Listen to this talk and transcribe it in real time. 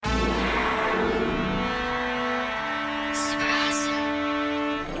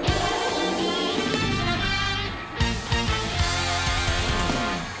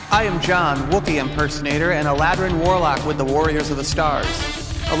I am John, Wookiee impersonator and a Ladrin warlock with the Warriors of the Stars.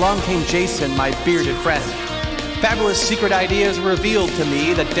 Along came Jason, my bearded friend. Fabulous secret ideas were revealed to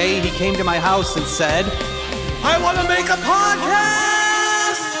me the day he came to my house and said, I want to make a podcast!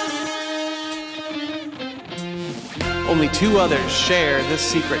 Only two others share this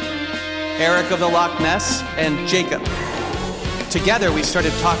secret. Eric of the Loch Ness and Jacob. Together we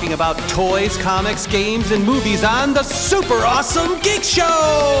started talking about toys, comics, games, and movies on the Super Awesome Geek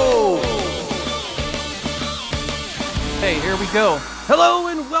Show! Hey, here we go. Hello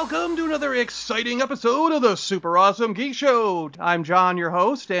and welcome to another exciting episode of the Super Awesome Geek Show. I'm John, your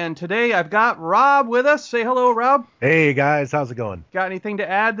host, and today I've got Rob with us. Say hello, Rob. Hey guys, how's it going? Got anything to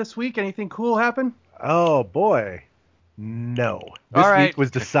add this week? Anything cool happen? Oh boy, no. This week was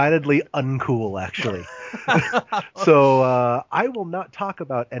decidedly uncool, actually. So I will not talk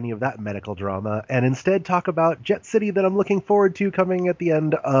about any of that medical drama, and instead talk about Jet City that I'm looking forward to coming at the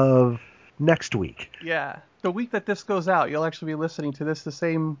end of next week. Yeah. The week that this goes out, you'll actually be listening to this the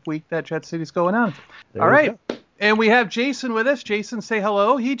same week that Jet City's going on. There All right. go. And we have Jason with us. Jason, say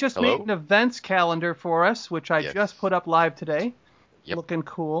hello. He just made an events calendar for us, which I just put up live today. Yep. Looking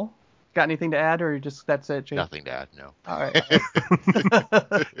cool. Got anything to add, or just that's it, Jason? Nothing to add, no. All right.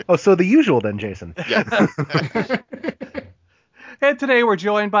 Oh, so the usual then, Jason. Yeah. And today we're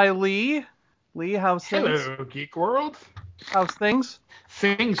joined by Lee. Lee, how's things? Hello, Geek World. How's things?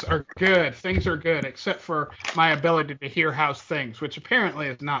 Things are good. Things are good, except for my ability to hear how's things, which apparently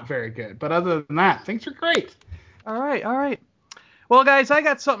is not very good. But other than that, things are great. All right. Well, guys, I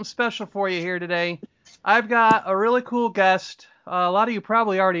got something special for you here today. I've got a really cool guest. A lot of you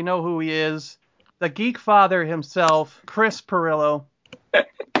probably already know who he is. The Geek Father himself, Chris Pirillo.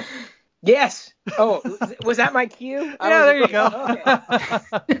 Yes. Oh, was that my cue? Yeah, there you go.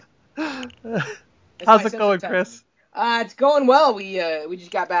 Okay. How's it going, Chris? It's going well. We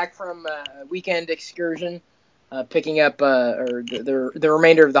just got back from a weekend excursion, picking up the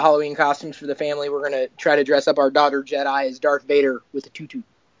remainder of the Halloween costumes for the family. We're gonna try to dress up our daughter Jedi as Darth Vader with a tutu.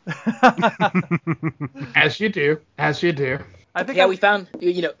 As you do. I think we found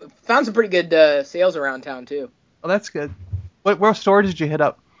some pretty good sales around town too. Oh, that's good. What store did you hit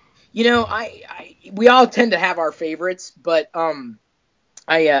up? We all tend to have our favorites, but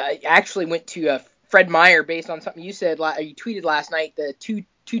I actually went to Fred Meyer based on something you said. You tweeted last night the two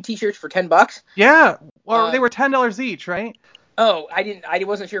T-shirts for $10. Yeah, well, they were $10 each, right? Oh, I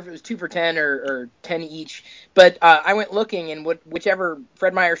wasn't sure if it was 2 for $10 or 10 each, but I went looking, and whichever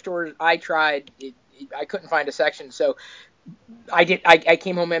Fred Meyer store I tried, I couldn't find a section, so I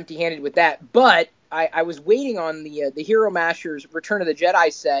came home empty-handed with that. But I was waiting on the Hero Masters Return of the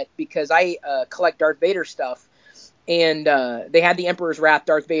Jedi set because I collect Darth Vader stuff, and they had the Emperor's Wrath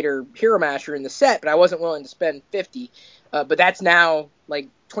Darth Vader Hero Master in the set, but I wasn't willing to spend $50. But that's now like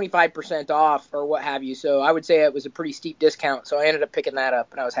 25% off or what have you, so I would say it was a pretty steep discount, so I ended up picking that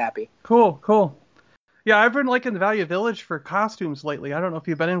up, and I was happy. Cool. Yeah, I've been liking the Value Village for costumes lately. I don't know if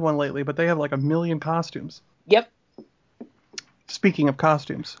you've been in one lately, but they have like 1 million costumes. Yep. Speaking of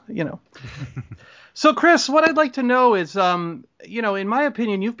costumes, So, Chris, what I'd like to know is, in my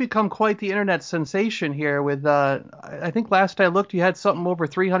opinion, you've become quite the internet sensation here with, I think last I looked, you had something over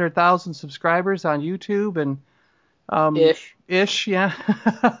 300,000 subscribers on YouTube and... Ish, yeah.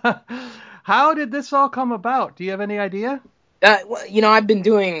 How did this all come about? Do you have any idea? I've been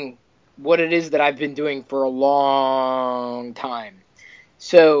doing what it is that I've been doing for a long time.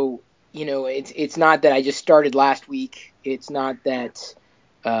 So, it's not that I just started last week. It's not that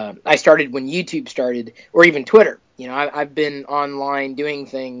I started when YouTube started or even Twitter. I've been online doing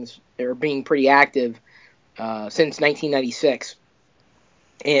things or being pretty active since 1996.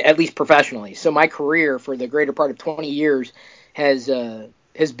 At least professionally. So my career for the greater part of 20 years has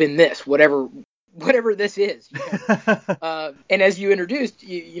been this, whatever this is. And as you introduced,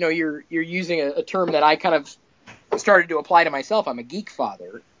 you're using a term that I kind of started to apply to myself. I'm a geek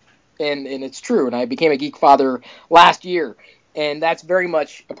father, and it's true. And I became a geek father last year, and that's very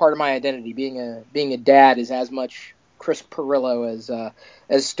much a part of my identity. Being a dad is as much Chris Pirillo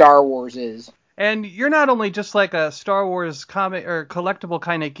as Star Wars is. And you're not only just like a Star Wars comic or collectible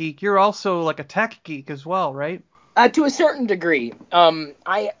kind of geek, you're also like a tech geek as well, right? To a certain degree. Again,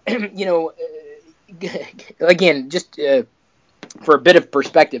 just for a bit of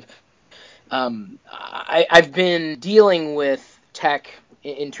perspective, I've been dealing with tech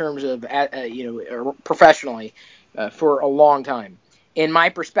in terms of, professionally for a long time. And my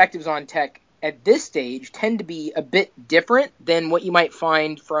perspectives on tech at this stage tend to be a bit different than what you might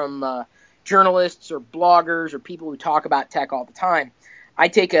find from journalists or bloggers or people who talk about tech all the time. I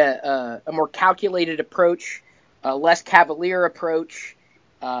take a more calculated approach, a less cavalier approach,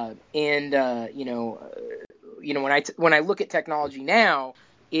 When I look at technology now,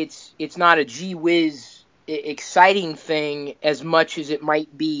 it's not a gee whiz exciting thing as much as it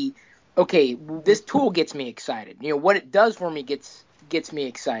might be. Okay, this tool gets me excited. What it does for me gets me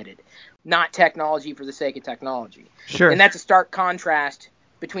excited. Not technology for the sake of technology. Sure. And that's a stark contrast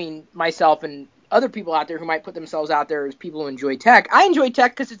between myself and other people out there who might put themselves out there as people who enjoy tech. I enjoy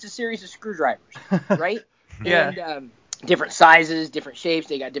tech because it's a series of screwdrivers, right? Yeah. And different sizes, different shapes.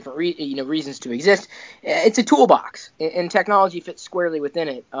 They got different reasons to exist. It's a toolbox, and technology fits squarely within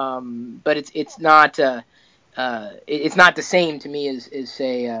it. But it's not the same to me as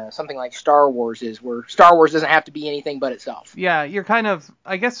say something like Star Wars is, where Star Wars doesn't have to be anything but itself. Yeah, you're kind of,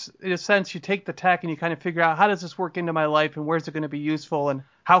 I guess, in a sense, you take the tech and you kind of figure out, how does this work into my life, and where's it going to be useful, and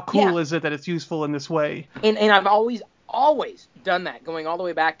how cool is it that it's useful in this way? And I've always done that, going all the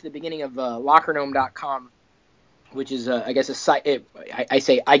way back to the beginning of LockerGnome.com, which is, I guess, a site.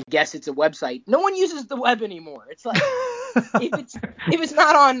 I guess it's a website. No one uses the web anymore. It's like if it's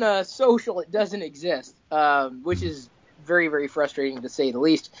not on social, it doesn't exist, which is very, very frustrating to say the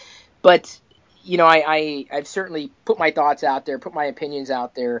least. But I've certainly put my thoughts out there, put my opinions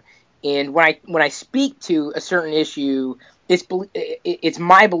out there, and when I speak to a certain issue, it's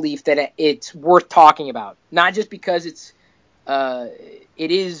my belief that it's worth talking about, not just because it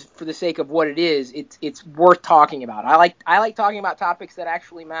is for the sake of what it is. It's worth talking about. I like talking about topics that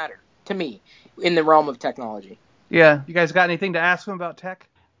actually matter to me in the realm of technology. Yeah. You guys got anything to ask him about tech?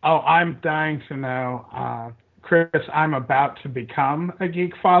 Oh, I'm dying to know. Chris, I'm about to become a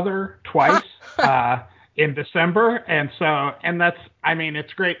Geek Father twice in December. And that's, I mean,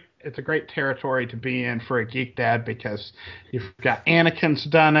 it's great. It's a great territory to be in for a geek dad, because you've got Anakin's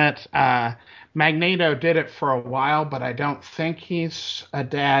done it. Magneto did it for a while, but I don't think he's a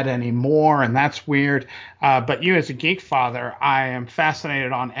dad anymore, and that's weird. But you as a Geek Father, I am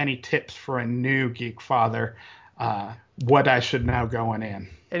fascinated on any tips for a new Geek Father, what I should know going in.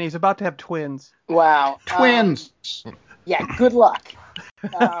 And he's about to have twins. Wow. Twins! Yeah, good luck.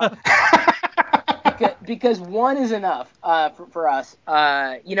 Because one is enough for us.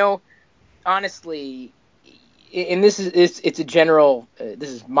 Honestly, and it's a general. This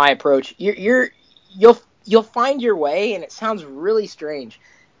is my approach. You'll find your way, and it sounds really strange,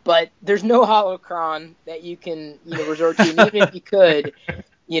 but there's no holocron that you can resort to. And even if you could,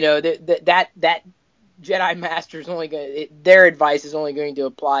 that Jedi Master is their advice is only going to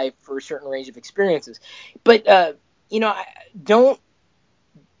apply for a certain range of experiences. But don't.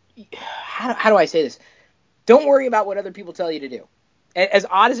 How do I say this? Don't worry about what other people tell you to do. As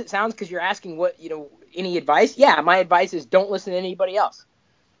odd as it sounds, because you're asking what any advice. Yeah, my advice is don't listen to anybody else.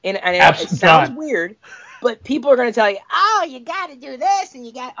 And it sounds weird, but people are going to tell you, oh, you got to do this, and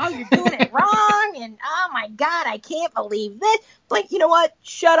you're doing it wrong, and oh my God, I can't believe this. Like, you know what?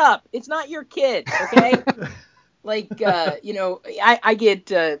 Shut up. It's not your kid, okay? Like, I get,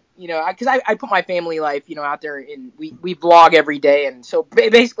 because I put my family life, out there, and we vlog every day, and so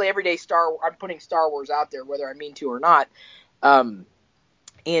basically every day I'm putting Star Wars out there, whether I mean to or not. There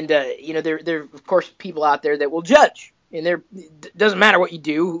are, of course, people out there that will judge, and it doesn't matter what you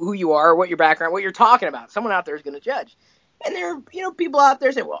do, who you are, what your background, what you're talking about. Someone out there is going to judge. And there are, people out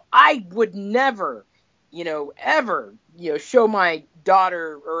there say, well, I would never, ever, show my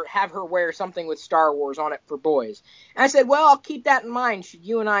daughter or have her wear something with Star Wars on it for boys. And I said, well, I'll keep that in mind should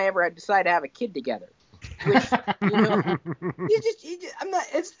you and I ever decide to have a kid together. Which,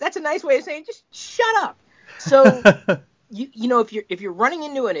 that's a nice way of saying just shut up. So, if you're running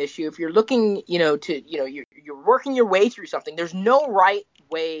into an issue, if you're looking, you're working your way through something, there's no right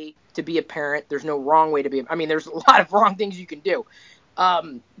way to be a parent. There's no wrong way to be. There's a lot of wrong things you can do.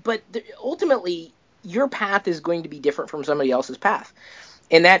 But ultimately, your path is going to be different from somebody else's path.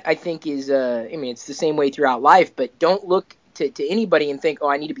 And that, I think, is, it's the same way throughout life, but don't look to anybody and think, oh,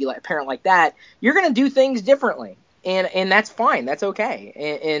 I need to be like a parent like that. You're going to do things differently. And that's fine. That's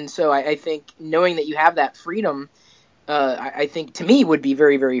okay. And so I think knowing that you have that freedom, I think, to me, would be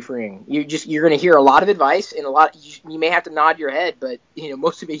very, very freeing. You're going to hear a lot of advice, and you may have to nod your head, but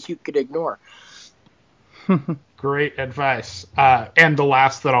most of it you could ignore. Great advice, and the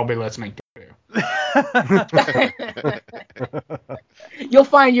last that I'll be listening to. You'll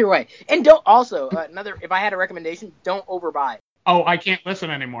find your way, and don't also if I had a recommendation, don't overbuy. Oh, I can't listen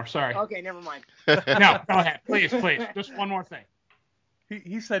anymore. Sorry. Okay, never mind. No, go ahead, please. Just one more thing.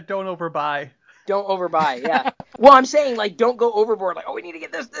 He said don't overbuy. Don't overbuy, yeah. Well, I'm saying, like, don't go overboard. Like, oh, we need to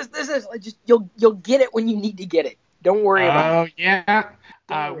get this. Like, just you'll get it when you need to get it. Don't worry about it. Oh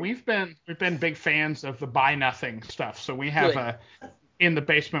yeah. We've been big fans of the buy nothing stuff. So we have in the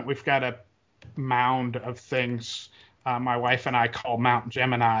basement we've got a mound of things my wife and I call Mount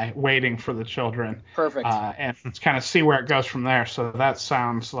Gemini, waiting for the children. Perfect. And kind of see where it goes from there. So that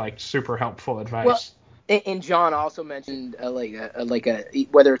sounds like super helpful advice. Well, and John also mentioned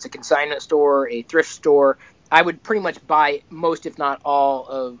whether it's a consignment store, a thrift store. I would pretty much buy most, if not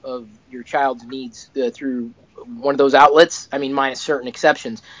all, of your child's needs through one of those outlets. I mean, minus certain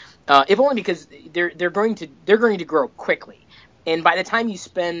exceptions, if only because they're going to grow quickly, and by the time you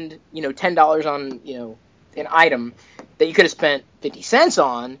spend $10 on an item that you could have spent 50 cents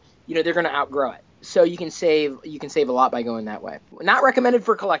on, they're going to outgrow it. So you can save a lot by going that way. Not recommended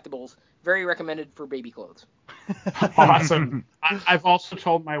for collectibles. Very recommended for baby clothes. Awesome. I've also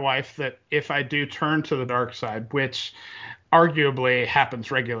told my wife that if I do turn to the dark side, which arguably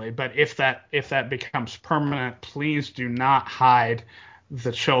happens regularly, but if that becomes permanent, please do not hide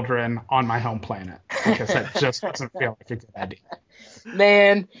the children on my home planet, because that just doesn't feel like a good idea.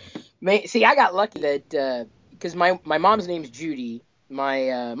 Man, see, I got lucky that because my mom's name's Judy,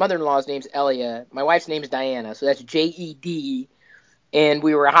 my mother-in-law's name's Elia, my wife's name's Diana, so that's Jed. And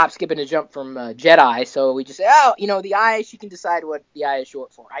we were a hop, skip, and a jump from Jedi, so we just say, the I, she can decide what the I is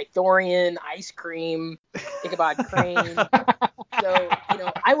short for. Ithorian, ice cream, Ichabod Crane. So,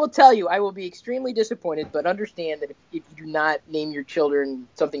 I will tell you, I will be extremely disappointed, but understand that if you do not name your children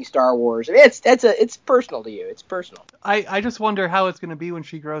something Star Wars, it's personal to you. It's personal. I just wonder how it's going to be when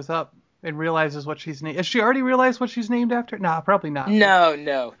she grows up and realizes what she's named. Has she already realized what she's named after? Nah, probably not.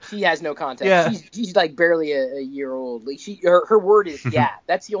 No. She has no context. Yeah. She's like barely a year old. Like her word is yeah.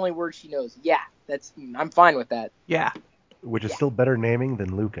 That's the only word she knows. Yeah. I'm fine with that. Yeah. Which is still better naming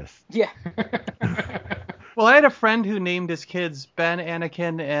than Lucas. Yeah. Well, I had a friend who named his kids Ben,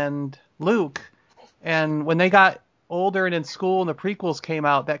 Anakin, and Luke. And when they got older and in school and the prequels came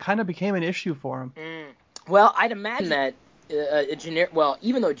out, that kind of became an issue for them. Well, I'd imagine that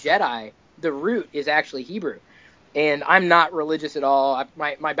even though Jedi, the root is actually Hebrew, and I'm not religious at all.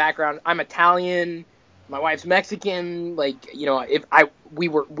 My background, I'm Italian. My wife's Mexican. We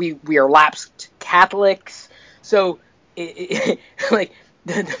are lapsed Catholics. So the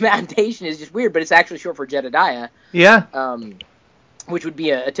foundation is just weird, but it's actually short for Jedediah. Yeah. Which would be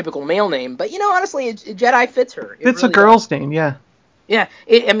a typical male name, but honestly, Jedi fits her. It's really a girl's name, yeah. Yeah,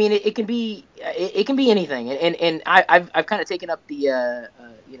 it can be anything, and I've kind of taken up the I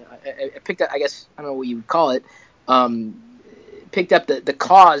picked up, I guess, I don't know what you would call it, picked up the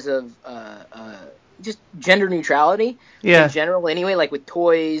cause of just gender neutrality in general, anyway, like with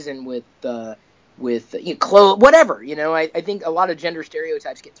toys and with clothes, whatever. I think a lot of gender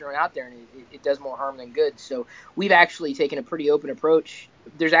stereotypes get thrown out there, and it does more harm than good. So we've actually taken a pretty open approach.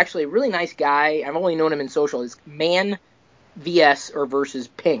 There's actually a really nice guy. I've only known him in social. It's Man vs. or versus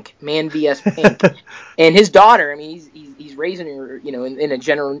Pink, Man vs. Pink, and his daughter. I mean, he's raising her, in a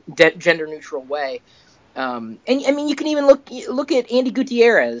gender neutral way. And I mean, you can even look at Andy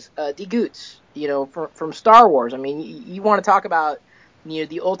Gutierrez, D Goots, from Star Wars. I mean, you want to talk about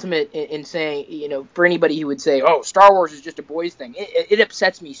the ultimate in saying, for anybody who would say, oh, Star Wars is just a boys thing. It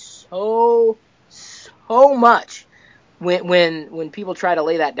upsets me so much when people try to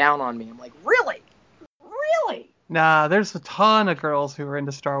lay that down on me. I'm like, really? Nah, there's a ton of girls who are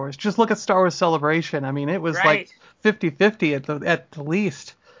into Star Wars. Just look at Star Wars Celebration. I mean, it was like 50-50 at the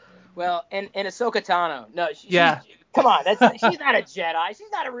least. Well, and Ahsoka Tano. No, come on, she's not a Jedi.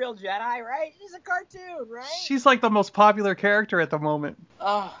 She's not a real Jedi, right? She's a cartoon, right? She's like the most popular character at the moment.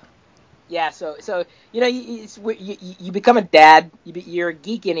 Oh, yeah. So you become a dad. You're a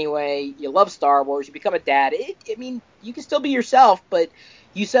geek anyway. You love Star Wars. You become a dad. I mean, you can still be yourself, but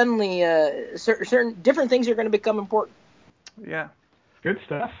you suddenly certain different things are going to become important. Yeah. Good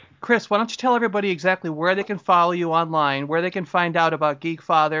stuff. Chris, why don't you tell everybody exactly where they can follow you online, where they can find out about Geek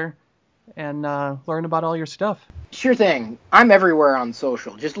Father, and learn about all your stuff? Sure thing. I'm everywhere on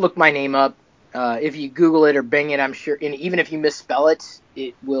social. Just look my name up. If you Google it or Bing it, I'm sure, and even if you misspell it,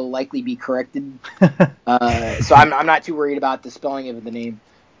 it will likely be corrected. So I'm not too worried about the spelling of the name.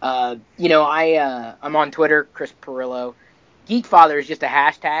 I'm on Twitter, Chris Pirillo. Geek Father is just a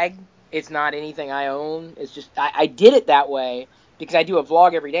hashtag. It's not anything I own. It's just I did it that way because I do a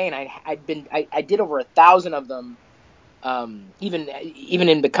vlog every day, and I did over 1,000 of them, even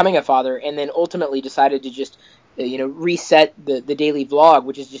in becoming a father, and then ultimately decided to just reset the daily vlog,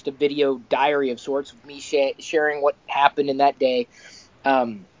 which is just a video diary of sorts of me sharing what happened in that day.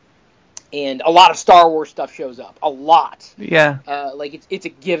 And a lot of Star Wars stuff shows up. A lot. Yeah. It's a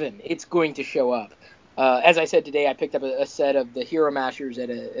given. It's going to show up. As I said today, I picked up a set of the Hero Mashers at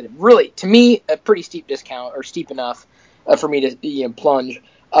a really, to me, a pretty steep discount, or steep enough for me to plunge.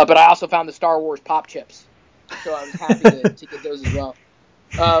 But I also found the Star Wars pop chips, so I was happy to get those as well.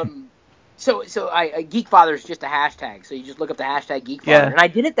 So Geek Father is just a hashtag. So you just look up the hashtag Geek Father, and I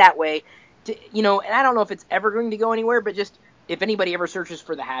did it that way, and I don't know if it's ever going to go anywhere, but just if anybody ever searches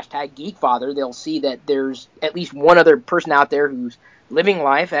for the hashtag Geek Father, they'll see that there's at least one other person out there who's living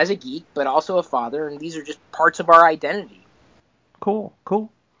life as a geek, but also a father, and these are just parts of our identity. Cool.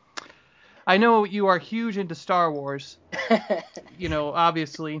 I know you are huge into Star Wars.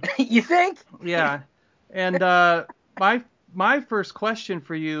 Obviously. You think? Yeah. And my first question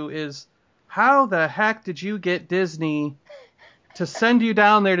for you is, how the heck did you get Disney to send you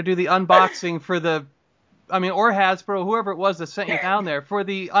down there to do the unboxing for or Hasbro, whoever it was that sent you down there, for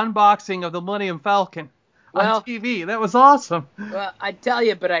the unboxing of the Millennium Falcon on TV? That was awesome. Well, I'd tell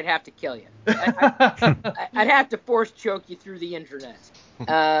you, but I'd have to kill you. I'd have to force choke you through the internet.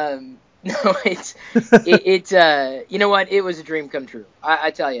 No, it's you know what? It was a dream come true.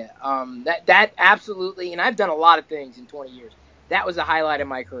 I tell you, that absolutely, and I've done a lot of things in 20 years. That was the highlight of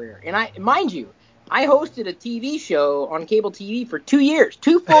my career. And mind you, I hosted a TV show on cable TV for 2 years,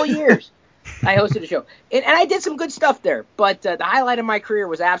 2 full years. I hosted a show, and I did some good stuff there. But the highlight of my career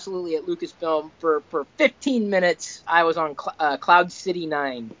was absolutely at Lucasfilm for 15 minutes. I was on Cloud City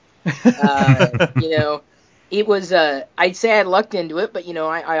 9. It was, I'd say I lucked into it, but,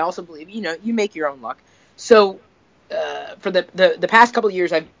 I also believe, you make your own luck. So, for the past couple of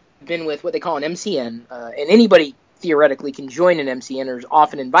years, I've been with what they call an MCN, and anybody theoretically can join an MCN or is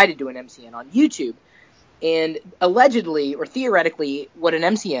often invited to an MCN on YouTube. And allegedly, or theoretically, what an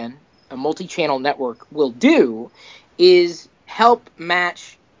MCN, a multi-channel network, will do is help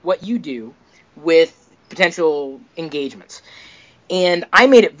match what you do with potential engagements. And I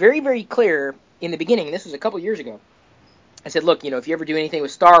made it very, very clear in the beginning, this was a couple years ago, I said, look, if you ever do anything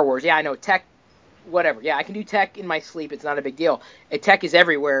with Star Wars, I know tech, whatever. Yeah, I can do tech in my sleep. It's not a big deal. Tech is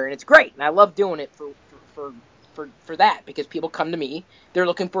everywhere, and it's great. And I love doing it for that, because people come to me. They're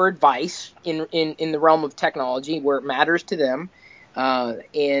looking for advice in the realm of technology where it matters to them.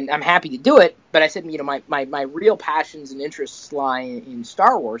 And I'm happy to do it. But I said, my real passions and interests lie in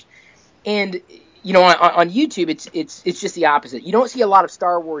Star Wars. And on YouTube, it's just the opposite. You don't see a lot of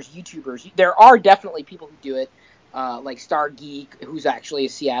Star Wars YouTubers. There are definitely people who do it, like Star Geek, who's actually a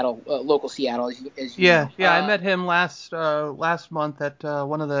Seattle, local Seattle, as you know. Yeah. I met him last month at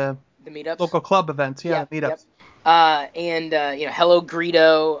one of the meetups, local club events. Yeah, meetups. Yep. And Hello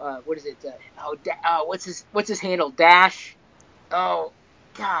Greedo. What is it? What's his handle? Dash. Oh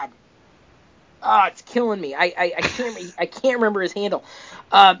God. Oh, it's killing me. I can't remember his handle.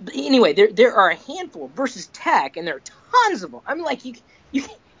 But anyway, there are a handful versus tech, and there are tons of them. I mean, like you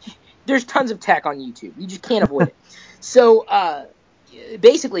there's tons of tech on YouTube. You just can't avoid it. So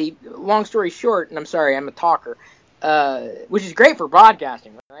basically, long story short, and I'm sorry, I'm a talker, which is great for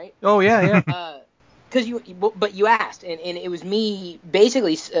broadcasting, right? Oh yeah. Because you asked, and it was me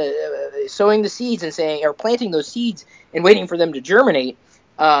basically sowing the seeds and saying, or planting those seeds and waiting for them to germinate.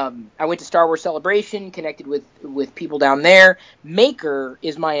 I went to Star Wars Celebration, connected with people down there. Maker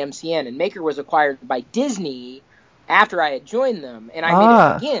is my MCN, and Maker was acquired by Disney after I had joined them. And I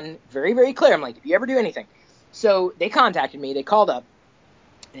made it, again, very, very clear. I'm like, if you ever do anything. So they contacted me. They called up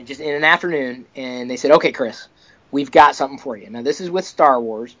and just in an afternoon, and they said, okay, Chris, we've got something for you. Now, this is with Star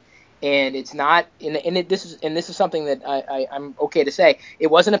Wars. And it's not, this is something that I'm okay to say.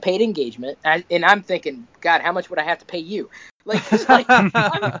 It wasn't a paid engagement, and I'm thinking, God, how much would I have to pay you?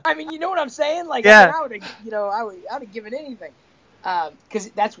 I mean, you know what I'm saying? Like, yeah. I would have given anything,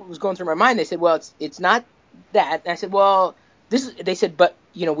 because that's what was going through my mind. They said, well, it's not that. And I said, well, they said, but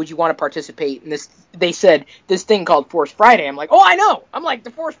would you want to participate in this? They said this thing called Force Friday. I'm like, oh, I know. I'm like,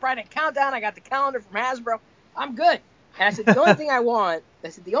 the Force Friday countdown. I got the calendar from Hasbro. I'm good. And I said, the only thing I want,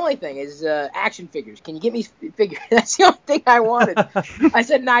 is action figures. Can you get me figures? That's the only thing I wanted. I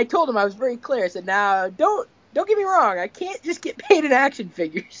said, and I told him, I was very clear. I said, now, don't get me wrong. I can't just get paid in action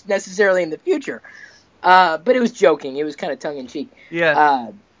figures necessarily in the future. But it was joking. It was kind of tongue-in-cheek.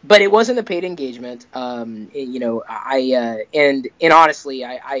 Yeah. But it wasn't a paid engagement. And honestly,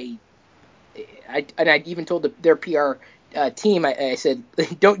 I even told their PR team, I said,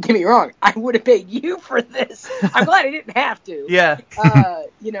 don't get me wrong, I would have paid you for this. I'm glad I didn't have to. Yeah.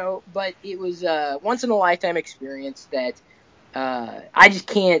 But it was a once in a lifetime experience that I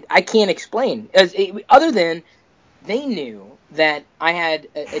can't explain. Other than they knew that I had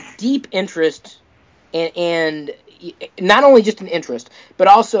a deep interest and not only just an interest, but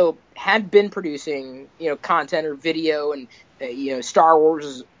also had been producing, content or video, and Star Wars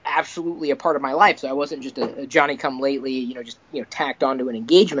is absolutely a part of my life. So I wasn't just a Johnny-come-lately, tacked onto an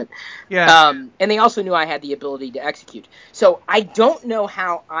engagement. Yeah. And they also knew I had the ability to execute. So I don't know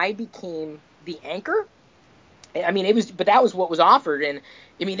how I became the anchor. I mean, but that was what was offered, and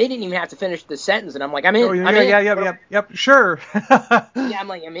I mean, they didn't even have to finish the sentence, and I'm like, I'm in. Oh, yeah, I'm in. Yep, sure. Yeah, I'm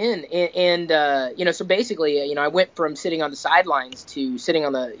like, I'm in, and so basically, I went from sitting on the sidelines to sitting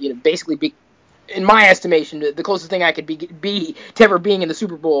on the, basically in my estimation, the closest thing I could be to ever being in the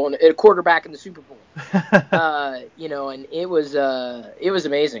Super Bowl and a quarterback in the Super Bowl. And it was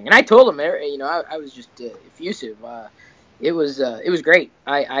amazing. And I told him, I was just effusive. It was great.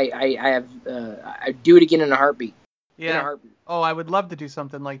 I'd do it again in a heartbeat. Yeah. In a heartbeat. Oh, I would love to do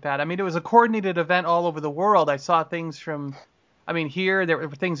something like that. I mean, it was a coordinated event all over the world. I saw things from, here, there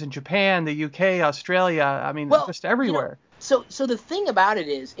were things in Japan, the UK, Australia. Just everywhere. So the thing about it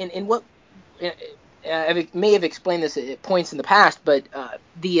is, and what I may have explained this at points in the past, but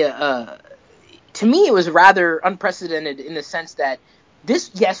to me it was rather unprecedented in the sense that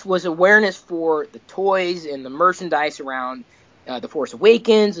this, yes, was awareness for the toys and the merchandise around The Force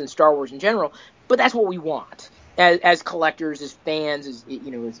Awakens and Star Wars in general, but that's what we want as collectors, as fans, as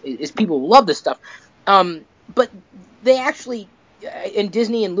people who love this stuff. But they actually, in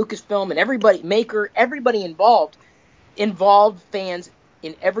Disney and Lucasfilm and everybody involved fans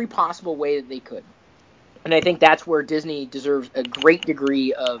in every possible way that they could. And I think that's where Disney deserves a great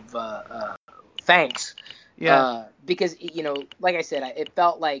degree of thanks. Yeah. Because, like I said, it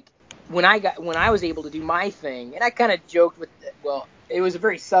felt like when I was able to do my thing, and I kind of joked with, it was a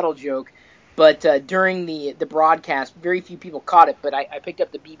very subtle joke, but during the broadcast, very few people caught it, but I picked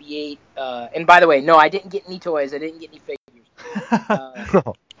up the BB-8. And by the way, no, I didn't get any toys. I didn't get any figures.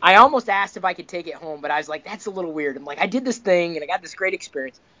 I almost asked if I could take it home, but I was like, that's a little weird. I'm like, I did this thing, and I got this great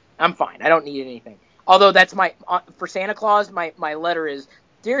experience. I'm fine. I don't need anything. Although that's for Santa Claus, my letter is,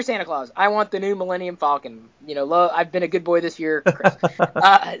 Dear Santa Claus, I want the new Millennium Falcon. I've been a good boy this year, Chris.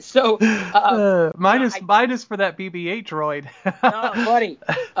 Mine is for that BB-8 droid. Oh, buddy.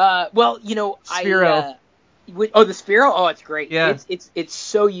 Sphero. The Sphero? Oh, it's great. Yeah. It's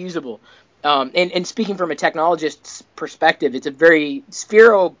so usable. And speaking from a technologist's perspective,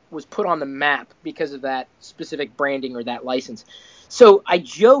 Sphero was put on the map because of that specific branding or that license. So I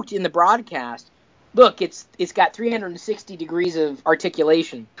joked in the broadcast, look, it's got 360 degrees of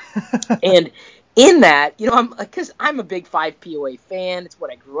articulation. And in that, because I'm a big 5POA fan, it's what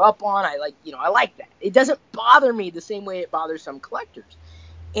I grew up on. I like that. It doesn't bother me the same way it bothers some collectors.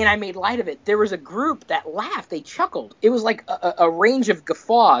 And I made light of it. There was a group that laughed. They chuckled. It was like a range of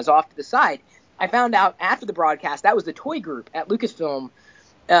guffaws off to the side. I found out after the broadcast that was the toy group at Lucasfilm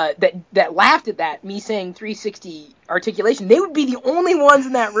that laughed at that, me saying 360 articulation. They would be the only ones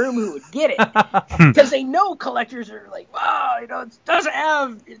in that room who would get it. Because they know collectors are like, wow, it doesn't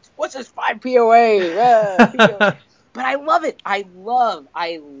have, what's this 5POA? But I love it. I love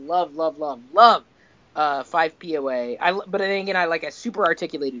 5POA. But then again, I like a super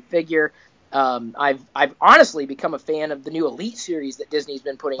articulated figure. I've honestly become a fan of the new Elite series that Disney's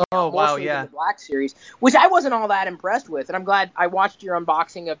been putting out. Oh, wow, yeah. The Black series, which I wasn't all that impressed with. And I'm glad I watched your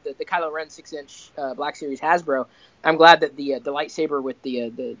unboxing of the Kylo Ren 6-inch Black Series Hasbro. I'm glad that the lightsaber with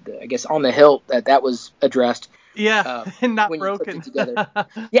the I guess on the hilt that was addressed. Yeah, and not when broken. You put it together.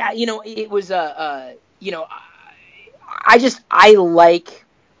 Yeah, it was I like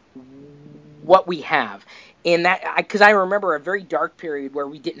what we have. And that, because I remember a very dark period where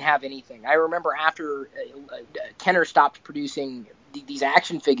we didn't have anything. I remember after Kenner stopped producing these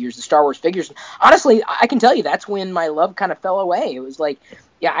action figures, the Star Wars figures. Honestly, I can tell you that's when my love kind of fell away. It was like,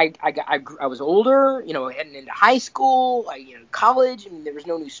 yeah, I was older, heading into high school, college, and there was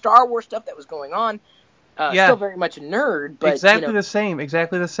no new Star Wars stuff that was going on. Still very much a nerd, but exactly the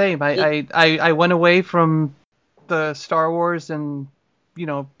same. I went away from the Star Wars and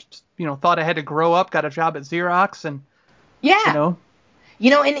thought I had to grow up, got a job at Xerox, and and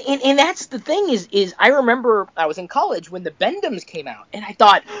that's the thing is I remember I was in college when the Bendums came out, and I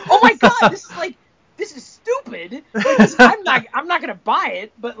thought, oh my god, this is stupid. I'm not gonna buy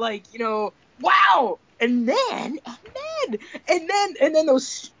it, but wow. And then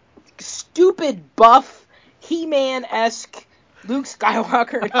those stupid buff He-Man-esque Luke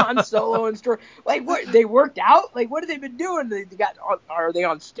Skywalker and Han Solo and story. What, they worked out? What have they been doing? Are they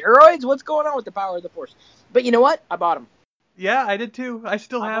on steroids? What's going on with the power of the Force? But you know what? I bought them. Yeah, I did too. I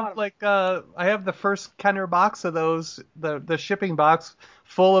still have I have the first Kenner box of those, the shipping box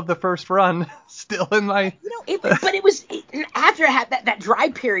full of the first run still in my. But it was after I had that dry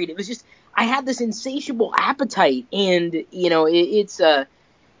period. It was just I had this insatiable appetite, and it's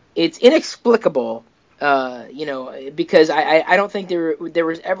inexplicable. Because I don't think there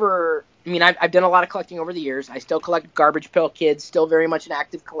was ever. I mean, I've done a lot of collecting over the years. I still collect Garbage Pail Kids. Still very much an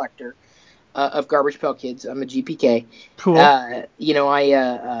active collector of Garbage Pail Kids. I'm a GPK. Cool.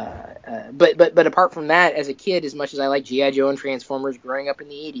 But apart from that, as a kid, as much as I like G.I. Joe and Transformers growing up in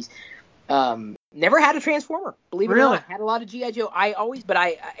the 80s, never had a Transformer. Believe it or not, had a lot of G.I. Joe. I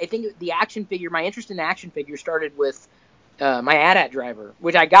think the action figure, my interest in action figures started with my AT-AT driver,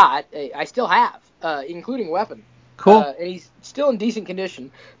 which I got. I still have, including weapon. Cool. And he's still in decent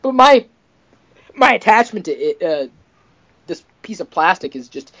condition. But my attachment to it, this piece of plastic is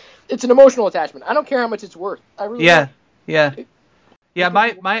it's an emotional attachment. I don't care how much it's worth. I really don't. Yeah,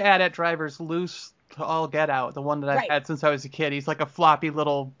 my AT-AT driver's loose to all get out. The one that I've had since I was a kid. He's like a floppy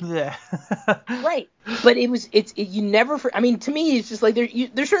little bleh. Right. But you never, I mean, to me, it's just like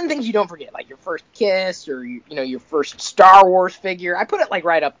there's certain things you don't forget, like your first kiss or, your first Star Wars figure. I put it like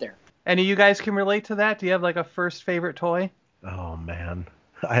right up there. Any of you guys can relate to that? Do you have like a first favorite toy? Oh, man.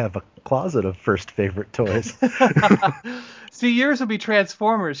 I have a closet of first favorite toys. See, yours would be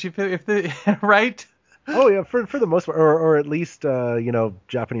Transformers. Right? Oh yeah, for the most part, or at least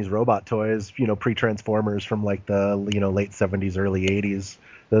Japanese robot toys, pre-Transformers from like the late 70s, early 80s.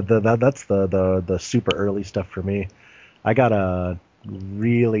 That's the super early stuff for me. I got a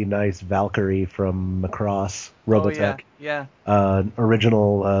really nice Valkyrie from Macross Robotech. Oh yeah.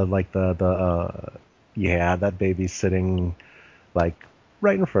 Original like that baby's sitting like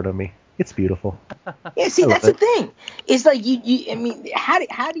right in front of me. It's beautiful. Yeah, see, that's the thing. It's like I mean,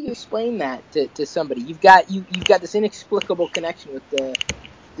 how do you explain that to somebody? You've got this inexplicable connection with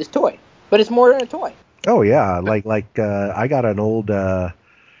this toy, but it's more than a toy. Oh yeah, like I got an old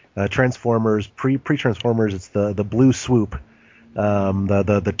Transformers pre-Transformers. It's the blue swoop,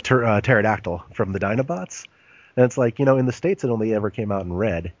 the pterodactyl from the Dinobots, and it's like in the States it only ever came out in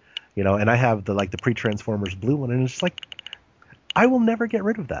red, and I have the pre-Transformers blue one, and it's just like I will never get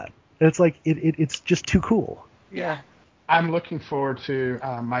rid of that. It's like it's just too cool. Yeah. I'm looking forward to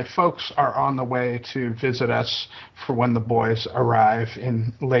my folks are on the way to visit us for when the boys arrive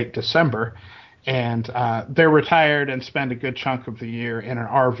in late December. And they're retired and spend a good chunk of the year in an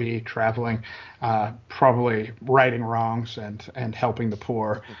RV traveling, probably righting wrongs and helping the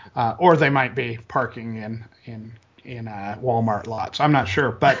poor. Or they might be parking in Walmart lots. I'm not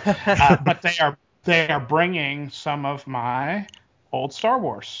sure. But they are bringing some of my old Star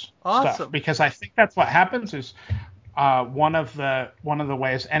Wars stuff, because I think that's what happens is one of the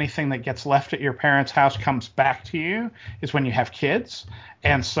ways anything that gets left at your parents' house comes back to you is when you have kids,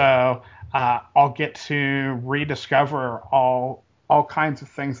 and so I'll get to rediscover all kinds of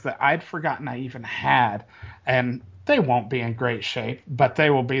things that I'd forgotten I even had, and they won't be in great shape, but they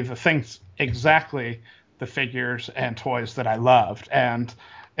will be the things, exactly the figures and toys that I loved, and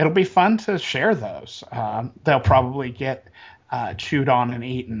it'll be fun to share those. They'll probably get chewed on and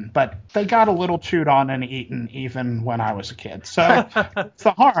eaten, but they got a little chewed on and eaten even when I was a kid. So it's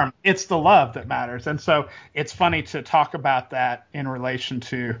the harm, it's the love that matters. And so it's funny to talk about that in relation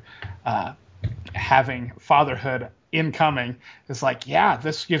to having fatherhood incoming. It's like, yeah,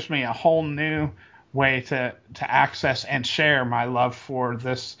 this gives me a whole new way to access and share my love for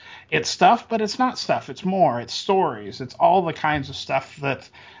this. It's stuff, but it's not stuff. It's more. It's stories. It's all the kinds of stuff that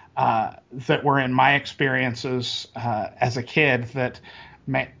were in my experiences as a kid that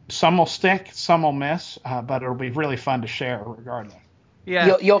some will stick, some will miss, but it'll be really fun to share regardless.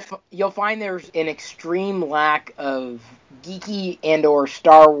 Yeah, you'll find there's an extreme lack of geeky and or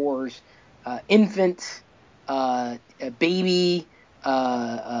Star Wars infant, baby,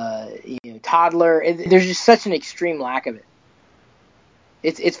 toddler. There's just such an extreme lack of it.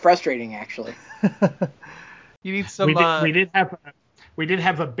 It's frustrating, actually. You need some. We did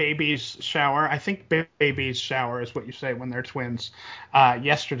have a baby's shower. I think baby's shower is what you say when they're twins.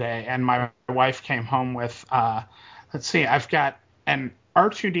 Yesterday, and my wife came home with. Let's see, I've got an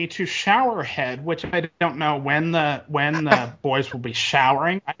R2D2 shower head, which I don't know when the boys will be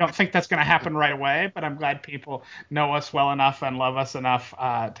showering. I don't think that's going to happen right away, but I'm glad people know us well enough and love us enough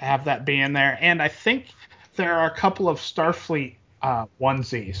to have that be in there. And I think there are a couple of Starfleet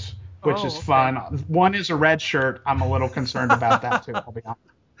onesies, which is fun. One is a red shirt. I'm a little concerned about that too, I'll be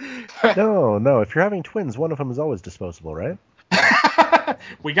honest. No. If you're having twins, one of them is always disposable, right?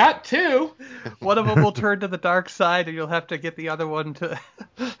 We got two. One of them will turn to the dark side, and you'll have to get the other one to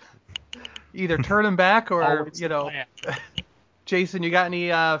either turn him back or, Jason, you got any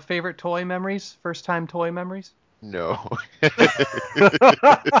favorite toy memories? First time toy memories? No.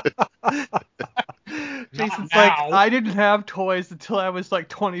 Jason's like, I didn't have toys until I was like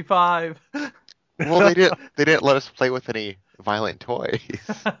 25. Well, they didn't let us play with any violent toys.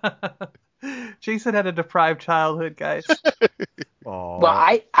 Jason had a deprived childhood, guys. Well,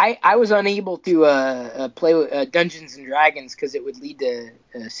 I was unable to play with Dungeons and Dragons because it would lead to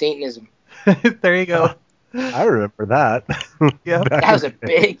Satanism. There you go. I remember that. Yeah. That was a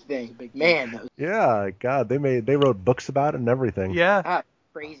big thing. Big man. That was Yeah, God, they wrote books about it and everything. Yeah.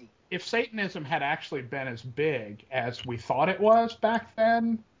 crazy. If Satanism had actually been as big as we thought it was back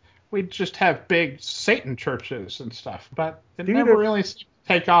then, we'd just have big Satan churches and stuff. But it never really seemed to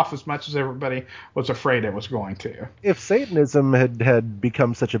take off as much as everybody was afraid it was going to. If Satanism had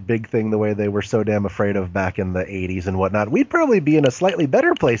become such a big thing the way they were so damn afraid of back in the 80s and whatnot, we'd probably be in a slightly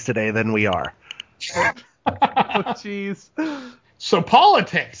better place today than we are. Oh, jeez. So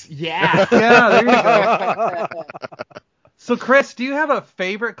politics, yeah. Yeah, there you go. So, Chris, do you have a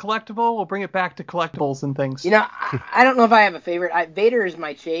favorite collectible? We'll bring it back to collectibles and things. You know, I don't know if I have a favorite. Vader is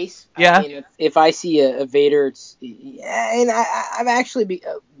my chase. Yeah. I mean, if I see a Vader, it's and I've actually,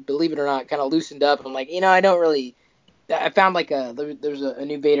 believe it or not, kind of loosened up. I'm like, I don't really. I found like there's a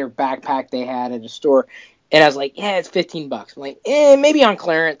new Vader backpack they had at a store, and I was like, yeah, it's $15. I'm like, maybe on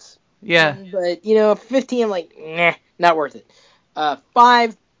clearance. Yeah. But 15, I'm like, nah, not worth it.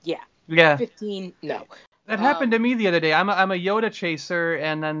 5, yeah. Yeah. 15, no. That happened to me the other day. I'm a Yoda chaser,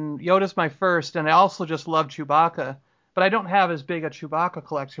 and then Yoda's my first, and I also just love Chewbacca. But I don't have as big a Chewbacca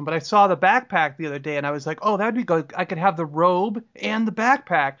collection. But I saw the backpack the other day, and I was like, oh, that'd be good. I could have the robe and the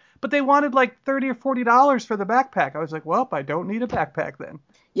backpack. But they wanted like $30 or $40 for the backpack. I was like, well, I don't need a backpack then.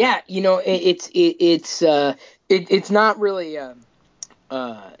 Yeah, it's not really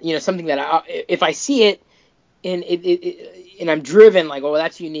something that if I see it and I'm driven like, oh,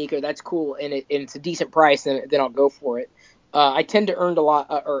 that's unique or that's cool and it's a decent price, then I'll go for it. I tend to earn a lot,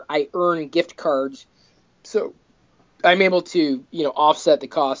 or I earn gift cards, so I'm able to offset the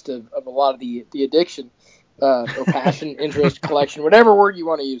cost of a lot of the addiction or passion, interest, collection, whatever word you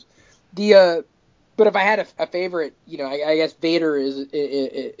want to use. But if I had a favorite, I guess Vader is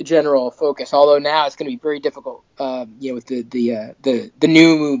a general focus. Although now it's going to be very difficult, with the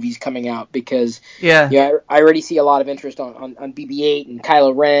new movies coming out because I already see a lot of interest on BB-8 and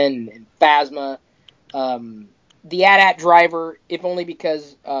Kylo Ren and Phasma. The AT-AT driver, if only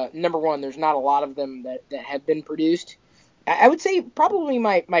because number one, there's not a lot of them that have been produced. I would say probably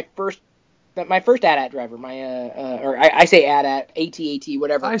my first AT-AT driver, I say AT-AT, AT-AT,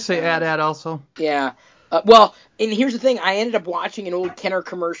 whatever. I say AT-AT also. Yeah. Well, and here's the thing. I ended up watching an old Kenner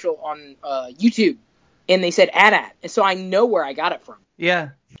commercial on YouTube, and they said AT-AT, and so I know where I got it from. Yeah.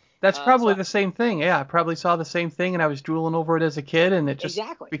 That's probably the same thing. Yeah, I probably saw the same thing, and I was drooling over it as a kid, and it just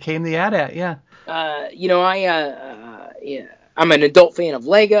became the AT-AT, yeah. I'm an adult fan of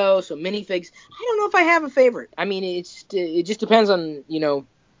Lego, so minifigs. I don't know if I have a favorite. I mean, it just depends on,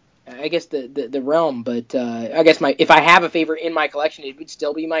 I guess the realm, but I guess if I have a favorite in my collection, it would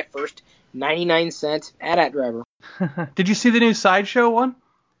still be my first 99-cent AT-AT driver. Did you see the new Sideshow one?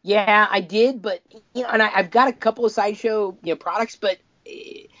 Yeah, I did, but and I've got a couple of Sideshow products, but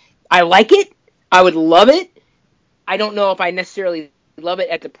I like it. I would love it. I don't know if I necessarily love it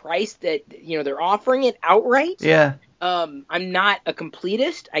at the price that they're offering it outright. Yeah. I'm not a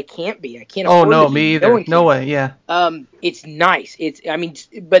completist. I can't be. I can't. Oh no, me either. No way. Yeah. It's nice.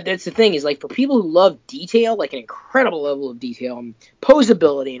 But that's the thing is like for people who love detail, like an incredible level of detail and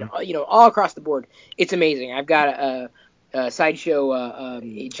posability, and all across the board, it's amazing. I've got a Sideshow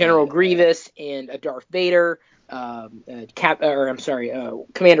General Grievous and a Darth Vader,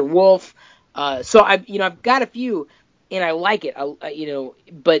 Commander Wolf. So I've got a few, and I like it.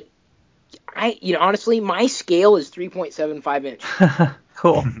 But. Honestly, my scale is 3.75 inch.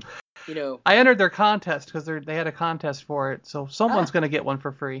 Cool. I entered their contest because they had a contest for it, so someone's going to get one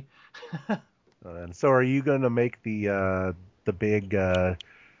for free. And so, are you going to make the big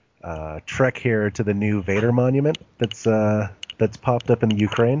trek here to the new Vader monument that's popped up in the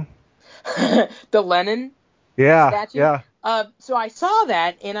Ukraine? The Lenin. Yeah. Statue? Yeah. So I saw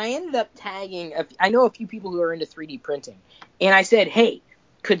that, and I ended up tagging. I know a few people who are into 3D printing, and I said, hey.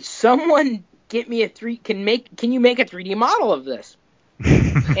 Could someone get me can you make a 3D model of this?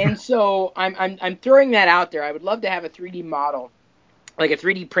 And so I'm throwing that out there. I would love to have a 3D model, like a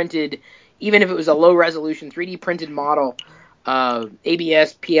 3D printed, even if it was a low resolution 3D printed model,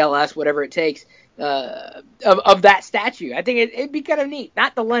 ABS, PLS, whatever it takes, of that statue. I think it'd be kind of neat.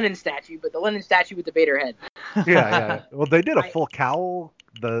 Not the Lenin statue, but the Lenin statue with the Vader head. Yeah. Well, they did a full cowl,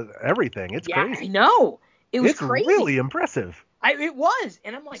 everything. It's crazy. I know. It's crazy. It's really impressive. It was,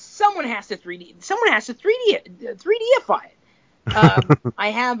 and I'm like, someone has to 3Dify it. I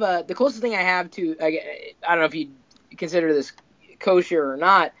have the closest thing I have to, I don't know if you consider this kosher or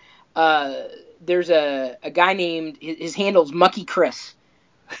not. There's a guy named his handle's Mucky Chris,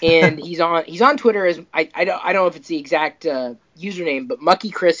 and he's on Twitter as I don't know if it's the exact username, but Mucky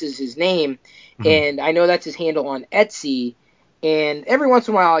Chris is his name, and I know that's his handle on Etsy. And every once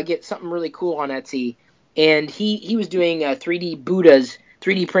in a while, I get something really cool on Etsy. and he was doing 3D Buddhas,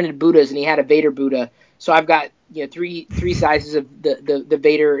 3D printed Buddhas, and he had a Vader Buddha. So I've got three sizes of the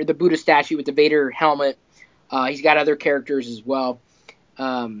Vader, the Buddha statue with the Vader helmet. He's got other characters as well.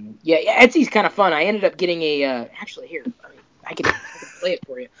 Etsy's kind of fun. I ended up getting actually here. I can play it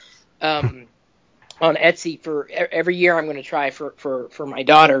for you. On Etsy for every year, I'm going to try for my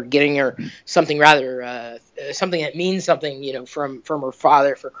daughter, getting her something rather something that means something, from her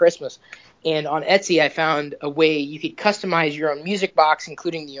father for Christmas. And on Etsy, I found a way you could customize your own music box,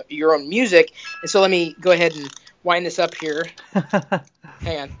 including your own music. And so let me go ahead and wind this up here.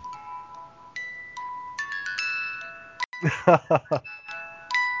 Hang on.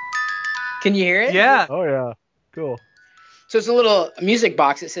 Can you hear it? Yeah. Oh, yeah. Cool. So it's a little music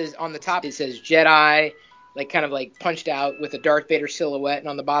box. It says on the top, it says Jedi, kind of punched out with a Darth Vader silhouette. And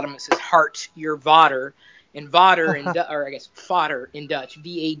on the bottom, it says Heart, your Vader. And Vader, or I guess Vader in Dutch,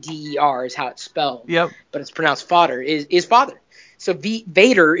 Vader is how it's spelled. Yep. But it's pronounced Vader, is father. So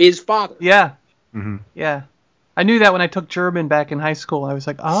Vader is father. Yeah. Mm-hmm. Yeah. I knew that when I took German back in high school. I was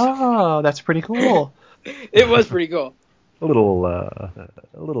like, oh, that's pretty cool. It was pretty cool. A little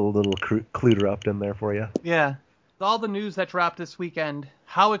clue dropped in there for you. Yeah. All the news that dropped this weekend,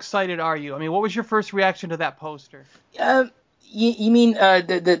 how excited are you? I mean, what was your first reaction to that poster? You mean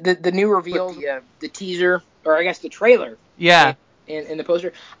the new reveal, the teaser, or I guess the trailer? Yeah. In the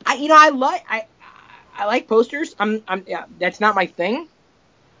poster, I like posters. That's not my thing.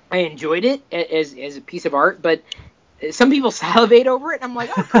 I enjoyed it as a piece of art, but some people salivate over it, and I'm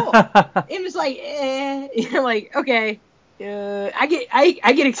like, oh, cool. It was like, okay.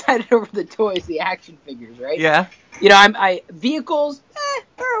 I get excited over the toys, the action figures, right? Yeah. Vehicles,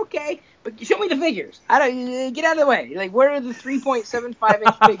 they're okay, but show me the figures. I don't get out of the way. What are the 3.75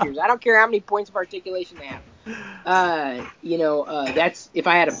 inch figures? I don't care how many points of articulation they have. That's if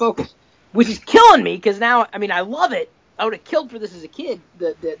I had a Focus, which is killing me because now, I love it. I would have killed for this as a kid.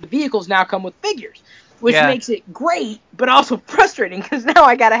 The vehicles now come with figures, which makes it great, but also frustrating because now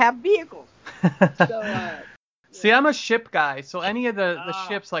I got to have vehicles. So. See, I'm a ship guy, so any of the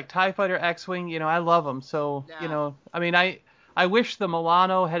ships like TIE Fighter, X-Wing, I love them. So, I wish the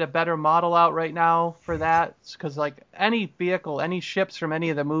Milano had a better model out right now for that, because any vehicle, any ships from any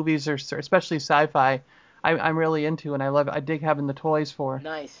of the movies, or especially sci-fi, I'm really into, and I love it. I dig having the toys for.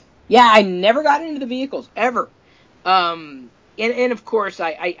 Nice. Yeah, I never got into the vehicles ever. And of course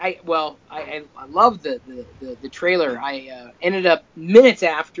I love the trailer. I ended up minutes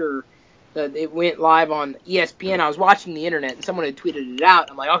after. It went live on ESPN. I was watching the internet, and someone had tweeted it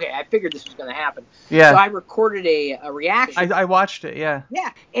out. I'm like, okay, I figured this was going to happen. Yeah. So I recorded a reaction. I watched it, yeah.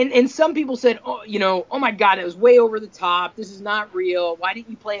 Yeah, and some people said, oh my God, it was way over the top. This is not real. Why didn't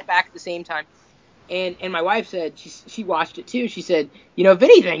you play it back at the same time? And my wife said, she watched it too. She said, if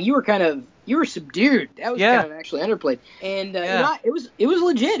anything, you were subdued. That was kind of actually underplayed. And it was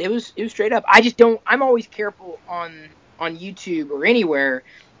legit. It was straight up. I'm always careful on YouTube or anywhere.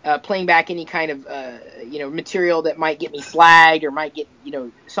 Playing back any kind of material that might get me flagged or might get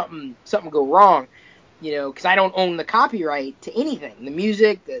something go wrong, because I don't own the copyright to anything, the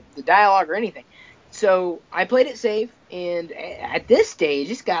music, the dialogue, or anything. So I played it safe, and at this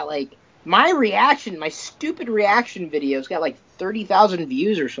stage, it's got my stupid reaction videos got 30,000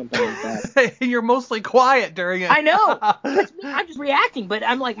 views or something like that. You're mostly quiet during it. I know. I'm just reacting, but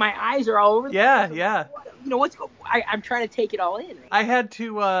I'm my eyes are all over. Yeah. I'm trying to take it all in. Right? I had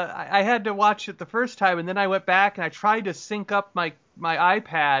to watch it the first time, and then I went back and I tried to sync up my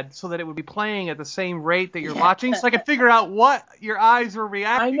iPad so that it would be playing at the same rate that you're watching, so I could figure out what your eyes were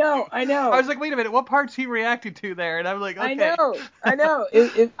reacting to. I know. I was like, wait a minute, what part's he reacting to there? And I'm like, okay. I know.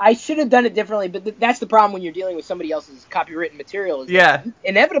 I should have done it differently, but that's the problem when you're dealing with somebody else's copywritten material.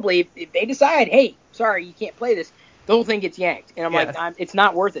 Inevitably, if they decide, hey, sorry, you can't play this, the whole thing gets yanked. And I'm like, it's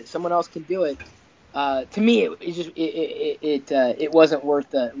not worth it. Someone else can do it. To me, it wasn't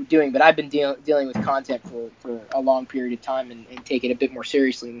worth doing. But I've been dealing with content for a long period of time and take it a bit more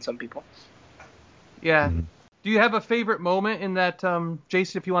seriously than some people. Yeah. Mm-hmm. Do you have a favorite moment in that,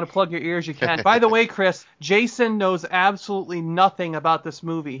 Jason? If you want to plug your ears, you can. By the way, Chris, Jason knows absolutely nothing about this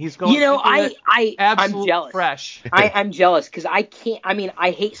movie. He's going. I'm jealous. Fresh. I'm jealous because I can't.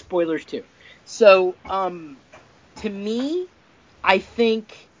 I hate spoilers too. So, to me, I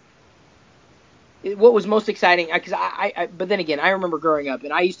think. What was most exciting, because but then again, I remember growing up,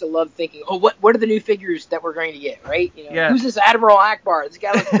 and I used to love thinking, oh, what are the new figures that we're going to get, right? Who's this Admiral Akbar? This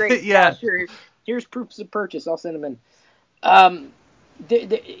guy looks great. Yeah, sure. Here's proofs of purchase. I'll send them in.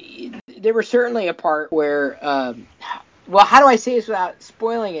 There was certainly a part where, how do I say this without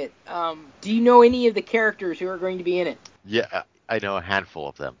spoiling it? Do you know any of the characters who are going to be in it? Yeah, I know a handful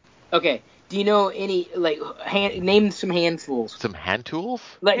of them. Okay. Do you know any name some hand tools? Some hand tools?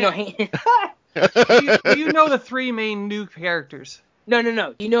 No. Do you know the 3 main new characters? No.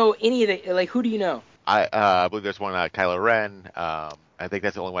 Do you know any of the who do you know? I believe there's one Kylo Ren. I think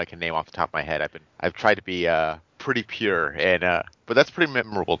that's the only one I can name off the top of my head. I've tried to be pretty pure, but that's a pretty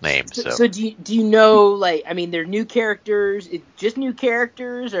memorable name. So do you know they're new characters? Just new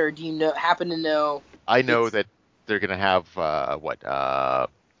characters, or do you happen to know? I know that they're gonna have Han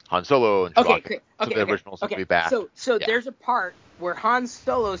Solo and Chewbacca. The originals will be back. So there's a part where Han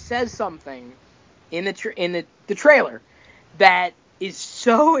Solo says something in the trailer that is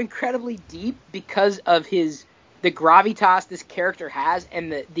so incredibly deep because of the gravitas this character has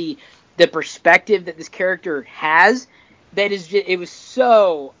and the perspective that this character has. That is just, it was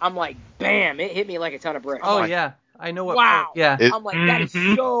so, I'm like, bam, it hit me like a ton of bricks. Oh, yeah. I know what. Wow. Yeah. I'm like, that is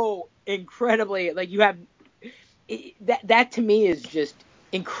so incredibly, you have, that to me is just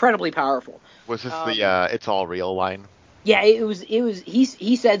incredibly powerful. Was this the "It's all real" line? Yeah, it was.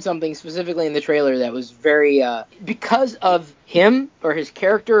 He said something specifically in the trailer that was very because of him or his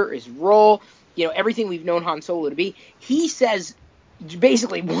character, his role, everything we've known Han Solo to be. He says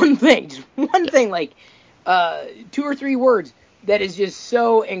basically one thing, just one thing, 2 or 3 words that is just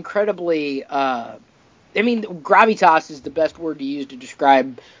so incredibly. Gravitas is the best word to use to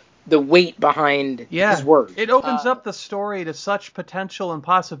describe the weight behind his words. It opens up the story to such potential and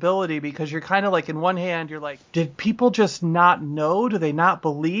possibility because you're kind of in one hand, you're like, did people just not know? Do they not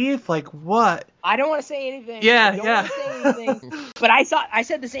believe? What? I don't want to say anything. Yeah. Want to say anything. But I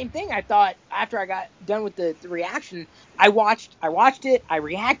said the same thing. I thought after I got done with the reaction, I watched it, I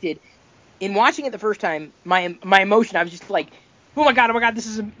reacted. In watching it the first time, my emotion, I was just like, oh my god, this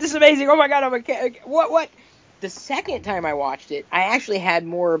is amazing. Oh my god, what? The second time I watched it, I actually had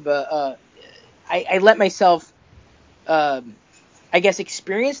more of I let myself,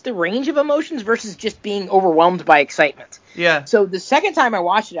 experience the range of emotions versus just being overwhelmed by excitement. Yeah. So the second time I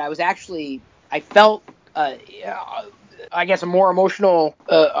watched it, I felt, a more emotional,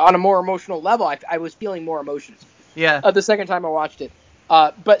 on a more emotional level. I was feeling more emotions. Yeah. The second time I watched it.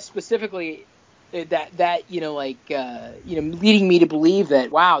 But specifically that leading me to believe that,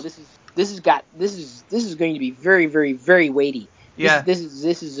 wow, this is going to be very, very, very weighty. Yeah.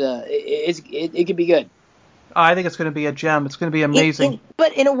 It could be good. I think it's going to be a gem. It's going to be amazing.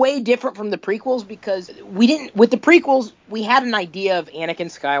 But in a way different from the prequels, because with the prequels, we had an idea of Anakin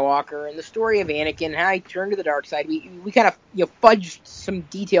Skywalker and the story of Anakin, how he turned to the dark side. We kind of fudged some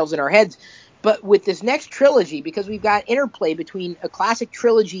details in our heads. But with this next trilogy, because we've got interplay between a classic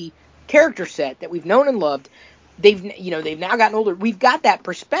trilogy character set that we've known and loved, they've now gotten older. We've got that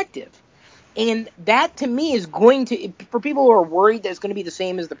perspective. And that, to me, is going to, for people who are worried that it's going to be the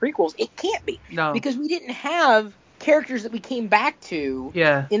same as the prequels, it can't be. No. Because we didn't have characters that we came back to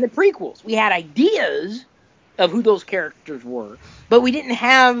in the prequels. We had ideas of who those characters were, but we didn't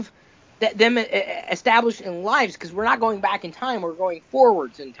have them established in lives, because we're not going back in time, we're going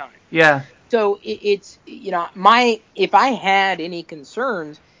forwards in time. Yeah. So it's, if I had any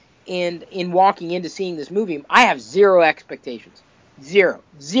concerns in walking into seeing this movie, I have zero expectations. Zero,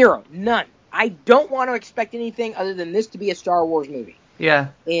 none. I don't want to expect anything other than this to be a Star Wars movie.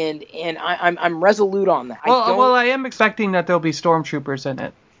 Yeah. And I'm resolute on that. Well, I am expecting that there'll be stormtroopers in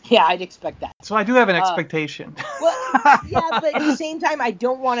it. Yeah, I'd expect that. So I do have an expectation. Well, yeah, but at the same time, I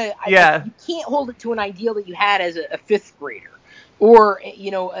don't want to. You can't hold it to an ideal that you had as a 5th grader, or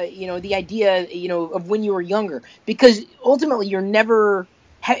the idea of when you were younger, because ultimately you're never.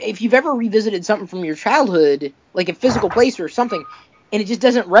 If you've ever revisited something from your childhood, like a physical place or something, and it just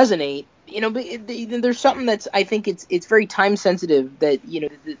doesn't resonate, there's something that's, I think it's very time sensitive, that,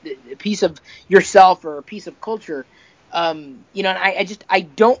 a piece of yourself or a piece of culture, and I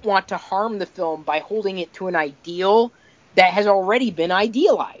don't want to harm the film by holding it to an ideal that has already been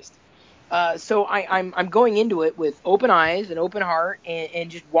idealized. So I'm going into it with open eyes and open heart, and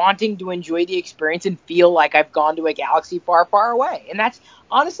just wanting to enjoy the experience and feel like I've gone to a galaxy far, far away. And that's,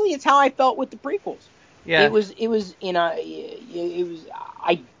 honestly, it's how I felt with the prequels. Yeah.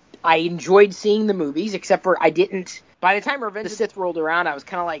 I enjoyed seeing the movies, except for I didn't. By the time Revenge of the Sith rolled around, I was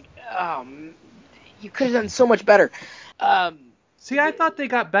kind of like, you could have done so much better. See, I thought they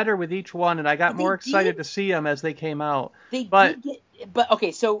got better with each one, and I got more excited to see them as they came out. But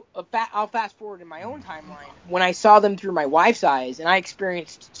okay, so I'll fast forward in my own timeline. When I saw them through my wife's eyes, and I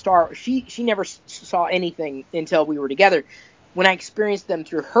experienced she never saw anything until we were together. When I experienced them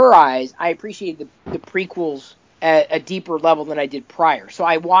through her eyes, I appreciated the prequels at a deeper level than I did prior. So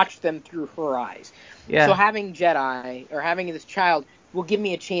I watched them through her eyes. Yeah. So having Jedi, or having this child, will give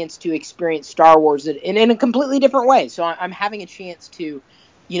me a chance to experience Star Wars in a completely different way. So I'm having a chance to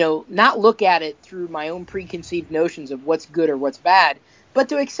not look at it through my own preconceived notions of what's good or what's bad, but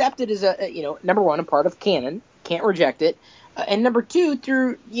to accept it as number one, a part of canon, can't reject it, and number two,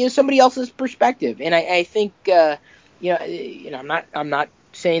 through somebody else's perspective. And I think I'm not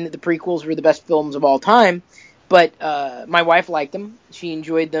saying that the prequels were the best films of all time, but my wife liked them, she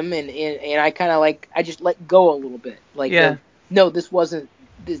enjoyed them, and I kind of I just let go a little bit, no, this wasn't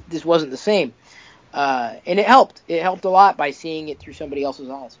the same. And it helped. It helped a lot by seeing it through somebody else's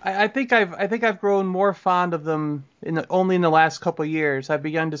eyes. I think I've grown more fond of them only in the last couple of years. I've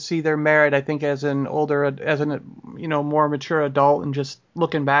begun to see their merit. I think as a more mature adult, and just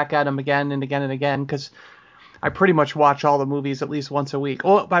looking back at them again and again and again, because I pretty much watch all the movies at least once a week.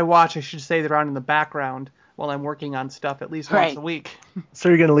 Oh, by watch, I should say they're on in the background while I'm working on stuff at least once a week. So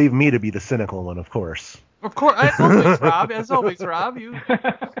you're going to leave me to be the cynical one, of course. Of course, as always, Rob. As always, Rob. You.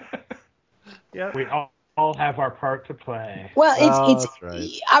 Yeah. We all have our part to play. Well, it's right.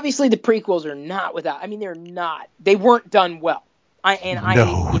 Obviously the prequels are not without. I mean, they're not. They weren't done well. They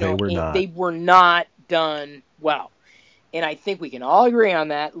were not. They were not done well. And I think we can all agree on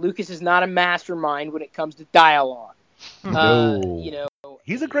that. Lucas is not a mastermind when it comes to dialogue. No.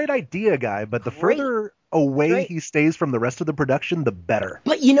 He's a great idea guy, but the further away he stays from the rest of the production, the better.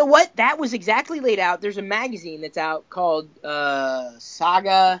 But you know what? That was exactly laid out. There's a magazine that's out called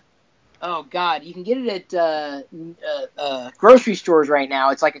Saga. Oh, God, you can get it at grocery stores right now.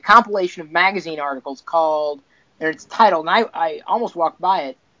 It's like a compilation of magazine articles and it's titled, and I almost walked by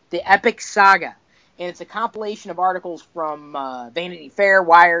it, The Epic Saga. And it's a compilation of articles from Vanity Fair,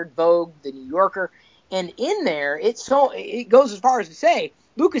 Wired, Vogue, The New Yorker. And in there, it goes as far as to say,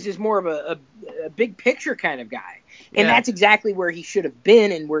 Lucas is more of a big picture kind of guy. And that's exactly where he should have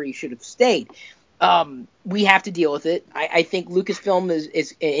been and where he should have stayed. We have to deal with it. I think Lucasfilm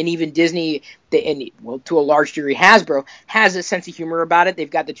is and even Disney, to a large degree Hasbro, has a sense of humor about it. They've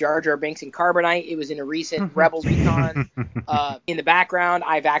got the Jar Jar Binks and Carbonite. It was in a recent Rebels Recon in the background.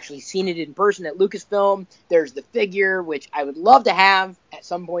 I've actually seen it in person at Lucasfilm. There's the figure, which I would love to have at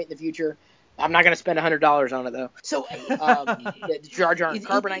some point in the future. I'm not going to spend $100 on it, though. So, the Jar Jar and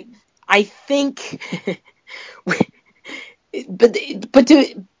Carbonite, I think... But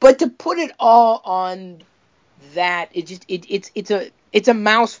to put it all on that, it's a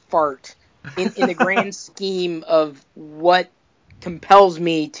mouse fart in the grand scheme of what compels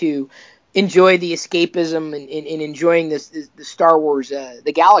me to enjoy the escapism and enjoying the Star Wars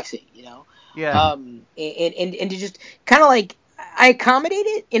the galaxy, and to just kind of I accommodate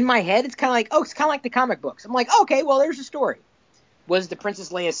it in my head. It's kind of like the comic books. I'm like, okay, well, there's a story. Was the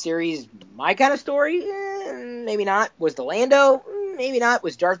Princess Leia series my kind of story? Maybe not. Was the Lando? Maybe not.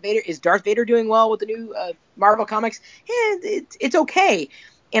 Was Darth Vader? Is Darth Vader doing well with the new Marvel comics? It's okay.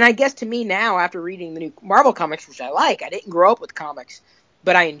 And I guess to me now, after reading the new Marvel comics, which I didn't grow up with comics,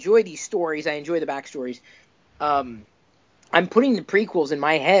 but I enjoy these stories. I enjoy the backstories. I'm putting the prequels in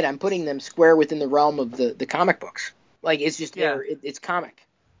my head. I'm putting them square within the realm of the comic books. It's just it's comic.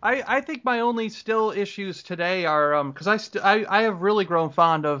 I think my only still issues today are because I have really grown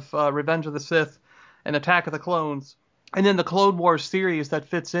fond of Revenge of the Sith and Attack of the Clones, and then the Clone Wars series that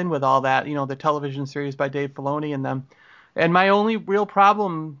fits in with all that, the television series by Dave Filoni and them. And my only real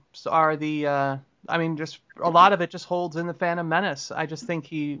problems are just a lot of it just holds in the Phantom Menace. I just think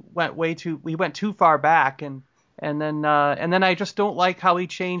he went too far back, and then I just don't like how he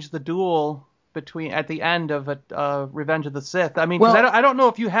changed the duel at the end of Revenge of the Sith. I mean, because I don't know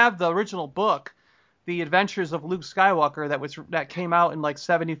if you have the original book, The Adventures of Luke Skywalker, that came out in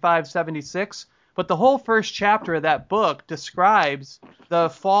 75, 76. But the whole first chapter of that book describes the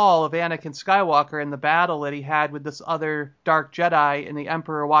fall of Anakin Skywalker and the battle that he had with this other Dark Jedi and the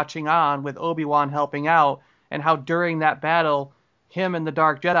Emperor watching on, with Obi-Wan helping out, and how during that battle, him and the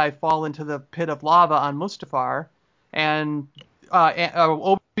Dark Jedi fall into the pit of lava on Mustafar, and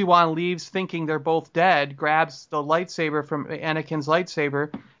Obi-Wan leaves thinking they're both dead, grabs the lightsaber from Anakin's lightsaber,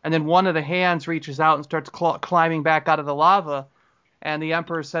 and then one of the hands reaches out and starts climbing back out of the lava, and the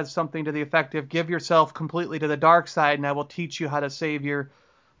Emperor says something to the effect of, "Give yourself completely to the dark side, and I will teach you how to save your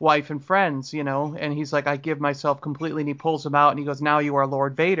wife and friends," and he's like, "I give myself completely," and he pulls him out, and he goes, "Now you are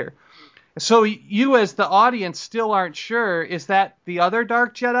Lord Vader." So you as the audience still aren't sure, is that the other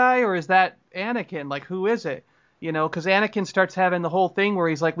Dark Jedi, or is that Anakin? Who is it? Because Anakin starts having the whole thing where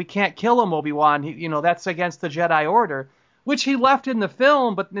he's like, "We can't kill him, Obi-Wan. That's against the Jedi Order," which he left in the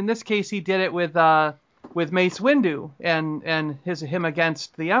film, but in this case he did it with Mace Windu and him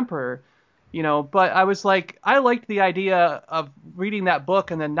against the Emperor. But I was like, I liked the idea of reading that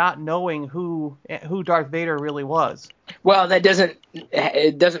book and then not knowing who Darth Vader really was. Well, it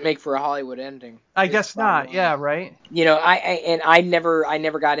doesn't make for a Hollywood ending. I guess not. Yeah, right. I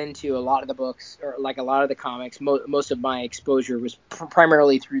never got into a lot of the books or like a lot of the comics. Most of my exposure was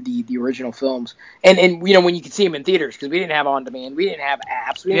primarily through the original films, and when you could see them in theaters, because we didn't have on demand, we didn't have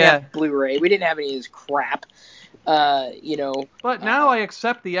apps, we didn't have Blu-ray, we didn't have any of this crap. But now I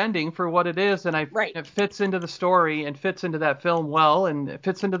accept the ending for what it is, and it fits into the story and fits into that film well, and it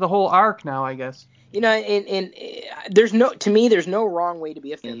fits into the whole arc now, I guess. And there's no wrong way to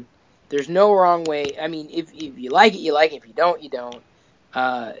be a fan. There's no wrong way. I mean, if you like it, you like it. If you don't, you don't.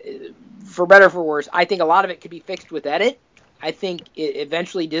 For better or for worse, I think a lot of it could be fixed with edit. I think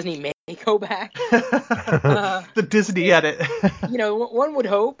eventually Disney may go back. The Disney edit. One would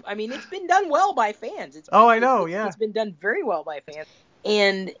hope. I mean, it's been done well by fans. I know, yeah. It's been done very well by fans.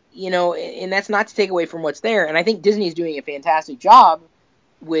 And, and that's not to take away from what's there. And I think Disney is doing a fantastic job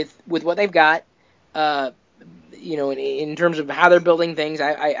with what they've got. In terms of how they're building things,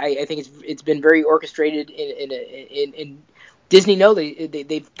 I think it's been very orchestrated. In Disney,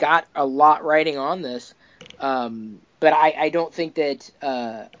 they've got a lot riding on this. But I don't think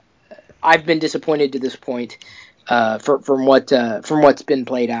that I've been disappointed to this point from what's been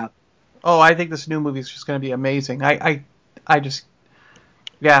played out. Oh, I think this new movie is just going to be amazing. I just,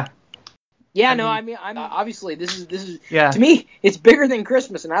 yeah. Yeah, I mean, obviously this is to me, it's bigger than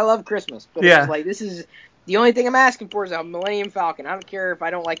Christmas, and I love Christmas. But it's like, this is the only thing I'm asking for is a Millennium Falcon. I don't care if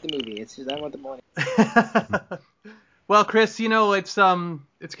I don't like the movie. It's just I want the Millennium. Well, Chris,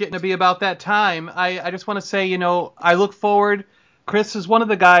 it's getting to be about that time. I just want to say, I look forward. Chris is one of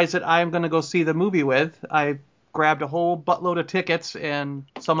the guys that I'm going to go see the movie with. I grabbed a whole buttload of tickets, and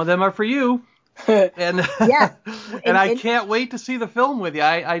some of them are for you. And and I can't wait to see the film with you.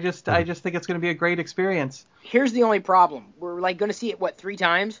 I just think it's going to be a great experience. Here's the only problem: we're going to see it 3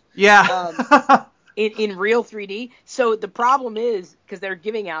 times? Yeah. In real 3D. So the problem is because they're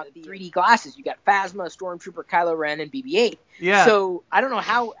giving out the 3D glasses. You got Phasma, Stormtrooper, Kylo Ren, and BB-8. Yeah. So I don't know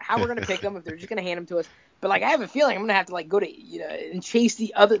how we're going to pick them if they're just going to hand them to us. But I have a feeling I'm going to have to go to and chase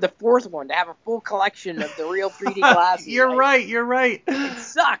the 4th one to have a full collection of the real 3D glasses. You're right. It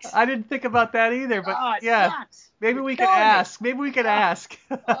sucks. I didn't think about that either, but sucks. Maybe we could ask.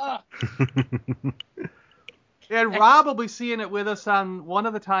 And Rob will be seeing it with us on one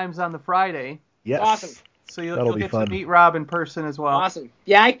of the times on the Friday. Yes. Awesome. So you'll get to meet Rob in person as well. Awesome.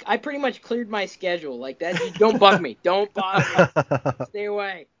 Yeah, I pretty much cleared my schedule like that. Don't bug me. Don't bother me. Stay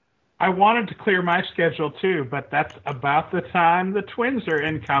away. I wanted to clear my schedule too, but that's about the time the twins are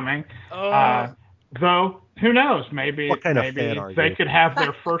incoming. Though, who knows? Maybe they could have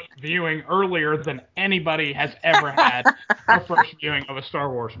their first viewing earlier than anybody has ever had their first viewing of a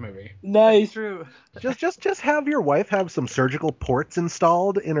Star Wars movie. Nice. True. Just have your wife have some surgical ports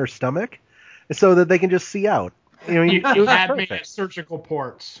installed in her stomach, so that they can just see out. You had me at surgical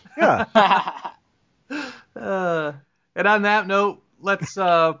ports. Yeah. And on that note, let's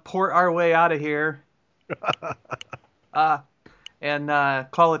port our way out of here. And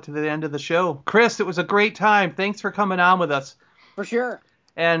call it to the end of the show. Chris, it was a great time. Thanks for coming on with us. For sure.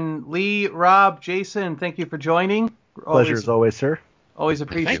 And Lee, Rob, Jason, thank you for joining. Pleasure as always, sir. Always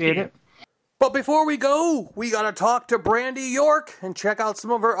appreciate it. But before we go, we got to talk to Brandy York and check out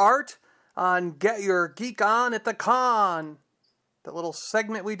some of her art on Get Your Geek On at the Con. The little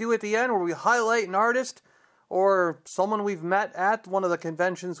segment we do at the end where we highlight an artist or someone we've met at one of the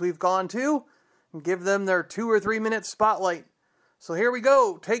conventions we've gone to and give them their 2 or 3 minute spotlight. So here we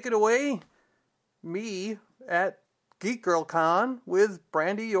go. Take it away. Me at Geek Girl Con with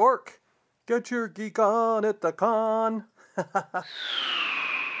Brandy York. Get your geek on at the con.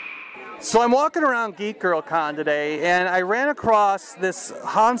 So I'm walking around Geek Girl Con today, and I ran across this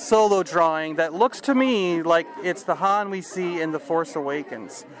Han Solo drawing that looks to me like it's the Han we see in The Force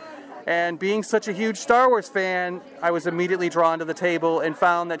Awakens. And being such a huge Star Wars fan, I was immediately drawn to the table and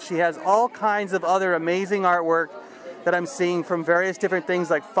found that she has all kinds of other amazing artwork that I'm seeing from various different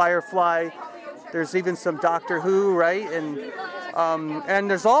things like Firefly. There's even some Doctor Who, right? And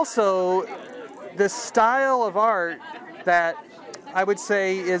there's also this style of art that I would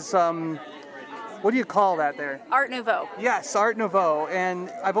say is, what do you call that there? Art Nouveau. Yes, Art Nouveau.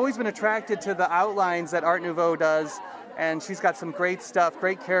 And I've always been attracted to the outlines that Art Nouveau does. And she's got some great stuff,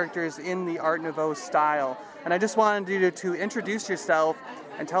 great characters in the Art Nouveau style. And I just wanted you to introduce yourself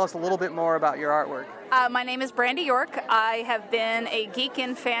and tell us a little bit more about your artwork. My name is Brandy York. I have been a geek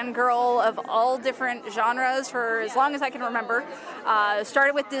and fangirl of all different genres for as long as I can remember.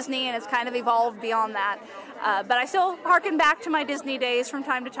 Started with Disney and it's kind of evolved beyond that. But I still harken back to my Disney days from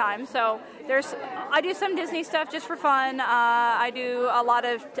time to time. So I do some Disney stuff just for fun. I do a lot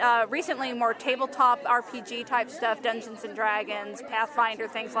of recently more tabletop RPG type stuff, Dungeons and Dragons, Pathfinder,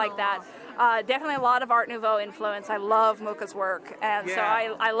 things like that. Definitely a lot of Art Nouveau influence. I love Mooka's work, and so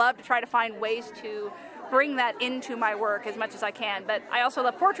I love to try to find ways to bring that into my work as much as I can. But I also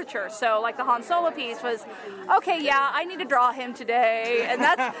love portraiture, so like the Han Solo piece was, okay, yeah, I need to draw him today, and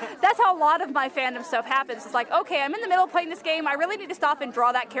that's how a lot of my fandom stuff happens. It's like, okay, I'm in the middle of playing this game, I really need to stop and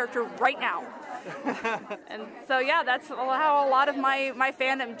draw that character right now. And so yeah, that's how a lot of my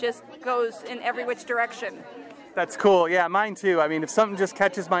fandom just goes in every which direction. That's cool. Yeah, mine too. I mean, if something just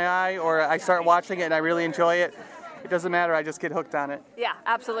catches my eye or I start watching it and I really enjoy it, it doesn't matter. I just get hooked on it. Yeah,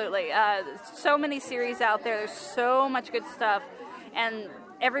 absolutely. So many series out there. There's so much good stuff. And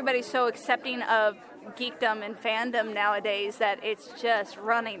everybody's so accepting of geekdom and fandom nowadays that it's just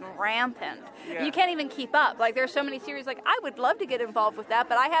running rampant. Yeah. You can't even keep up. Like, there's so many series, like, I would love to get involved with that,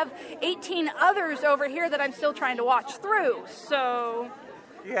 but I have 18 others over here that I'm still trying to watch through. So...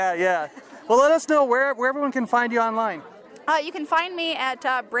 Yeah. Well, let us know where everyone can find you online. You can find me at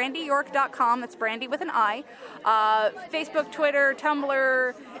brandyyork.com. That's Brandy with an I. Facebook, Twitter,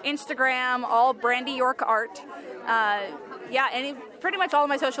 Tumblr, Instagram, all Brandy York Art. Pretty much all of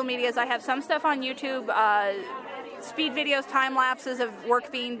my social medias. I have some stuff on YouTube, speed videos, time lapses of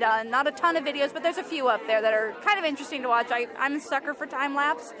work being done. Not a ton of videos, but there's a few up there that are kind of interesting to watch. I'm a sucker for time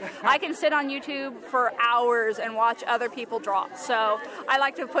lapse. I can sit on YouTube for hours and watch other people draw. So I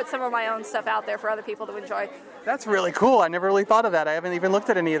like to put some of my own stuff out there for other people to enjoy. That's really cool. I never really thought of that. I haven't even looked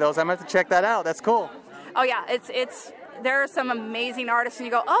at any of those. I'm going to have to check that out. That's cool. Oh, yeah. It's there are some amazing artists, and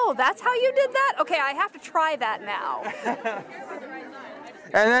you go, oh, that's how you did that? Okay, I have to try that now.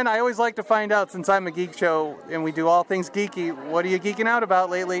 And then I always like to find out, since I'm a geek show and we do all things geeky, what are you geeking out about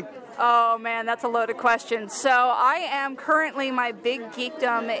lately? Oh, man, that's a loaded question. So I am currently, my big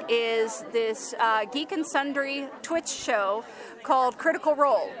geekdom is this Geek and Sundry Twitch show called Critical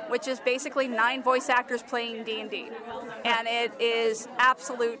Role, which is basically 9 voice actors playing D&D. And it is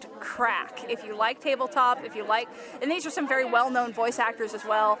absolute crack. If you like tabletop, and these are some very well-known voice actors as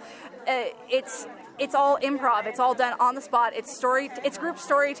well, it's all improv. It's all done on the spot. It's group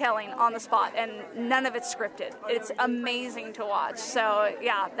storytelling on the spot, and none of it's scripted. It's amazing to watch. So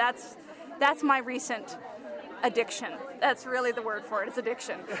yeah, that's my recent addiction. That's really the word for it. It's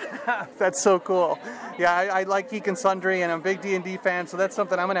addiction. That's so cool. Yeah, I like Geek and Sundry, and I'm a big D&D fan, so that's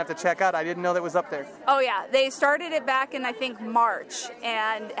something I'm going to have to check out. I didn't know that was up there. Oh, yeah. They started it back in, I think, March,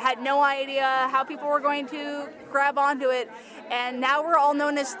 and had no idea how people were going to grab onto it, and now we're all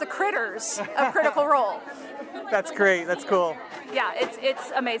known as the critters of Critical Role. That's great. That's cool. Yeah,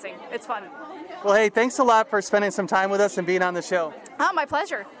 it's amazing. It's fun. Well, hey, thanks a lot for spending some time with us and being on the show. Oh, my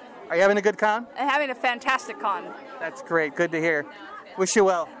pleasure. Are you having a good con? I'm having a fantastic con. That's great. Good to hear. Wish you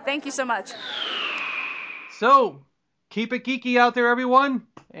well. Thank you so much. So, keep it geeky out there, everyone.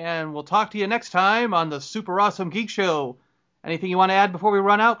 And we'll talk to you next time on the Super Awesome Geek Show. Anything you want to add before we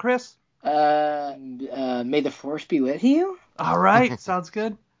run out, Chris? May the Force be with you. All right. Sounds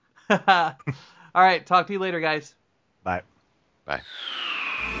good. All right. Talk to you later, guys. Bye. Bye.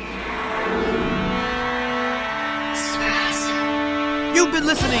 You've been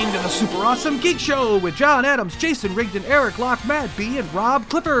listening to the Super Awesome Geek Show with John Adams, Jason Rigdon, Eric Locke, Matt B., and Rob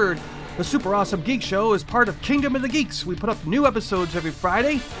Clifford. The Super Awesome Geek Show is part of Kingdom of the Geeks. We put up new episodes every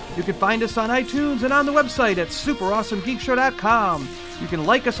Friday. You can find us on iTunes and on the website at superawesomegeekshow.com. You can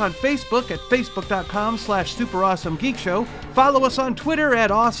like us on Facebook at facebook.com/superawesomegeekshow. Follow us on Twitter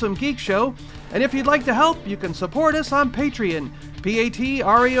at Awesome Geek Show. And if you'd like to help, you can support us on Patreon,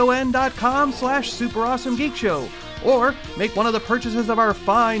 patreon.com/superawesomegeekshow. Or make one of the purchases of our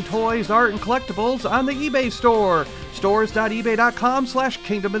fine toys, art, and collectibles on the eBay store,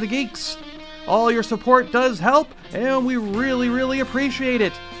 stores.ebay.com/Kingdom of the Geeks. All your support does help, and we really, really appreciate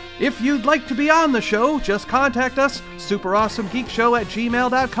it. If you'd like to be on the show, just contact us,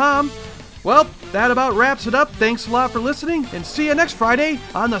 superawesomegeekshow@gmail.com. Well, that about wraps it up. Thanks a lot for listening, and see you next Friday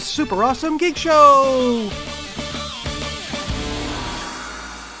on the Super Awesome Geek Show!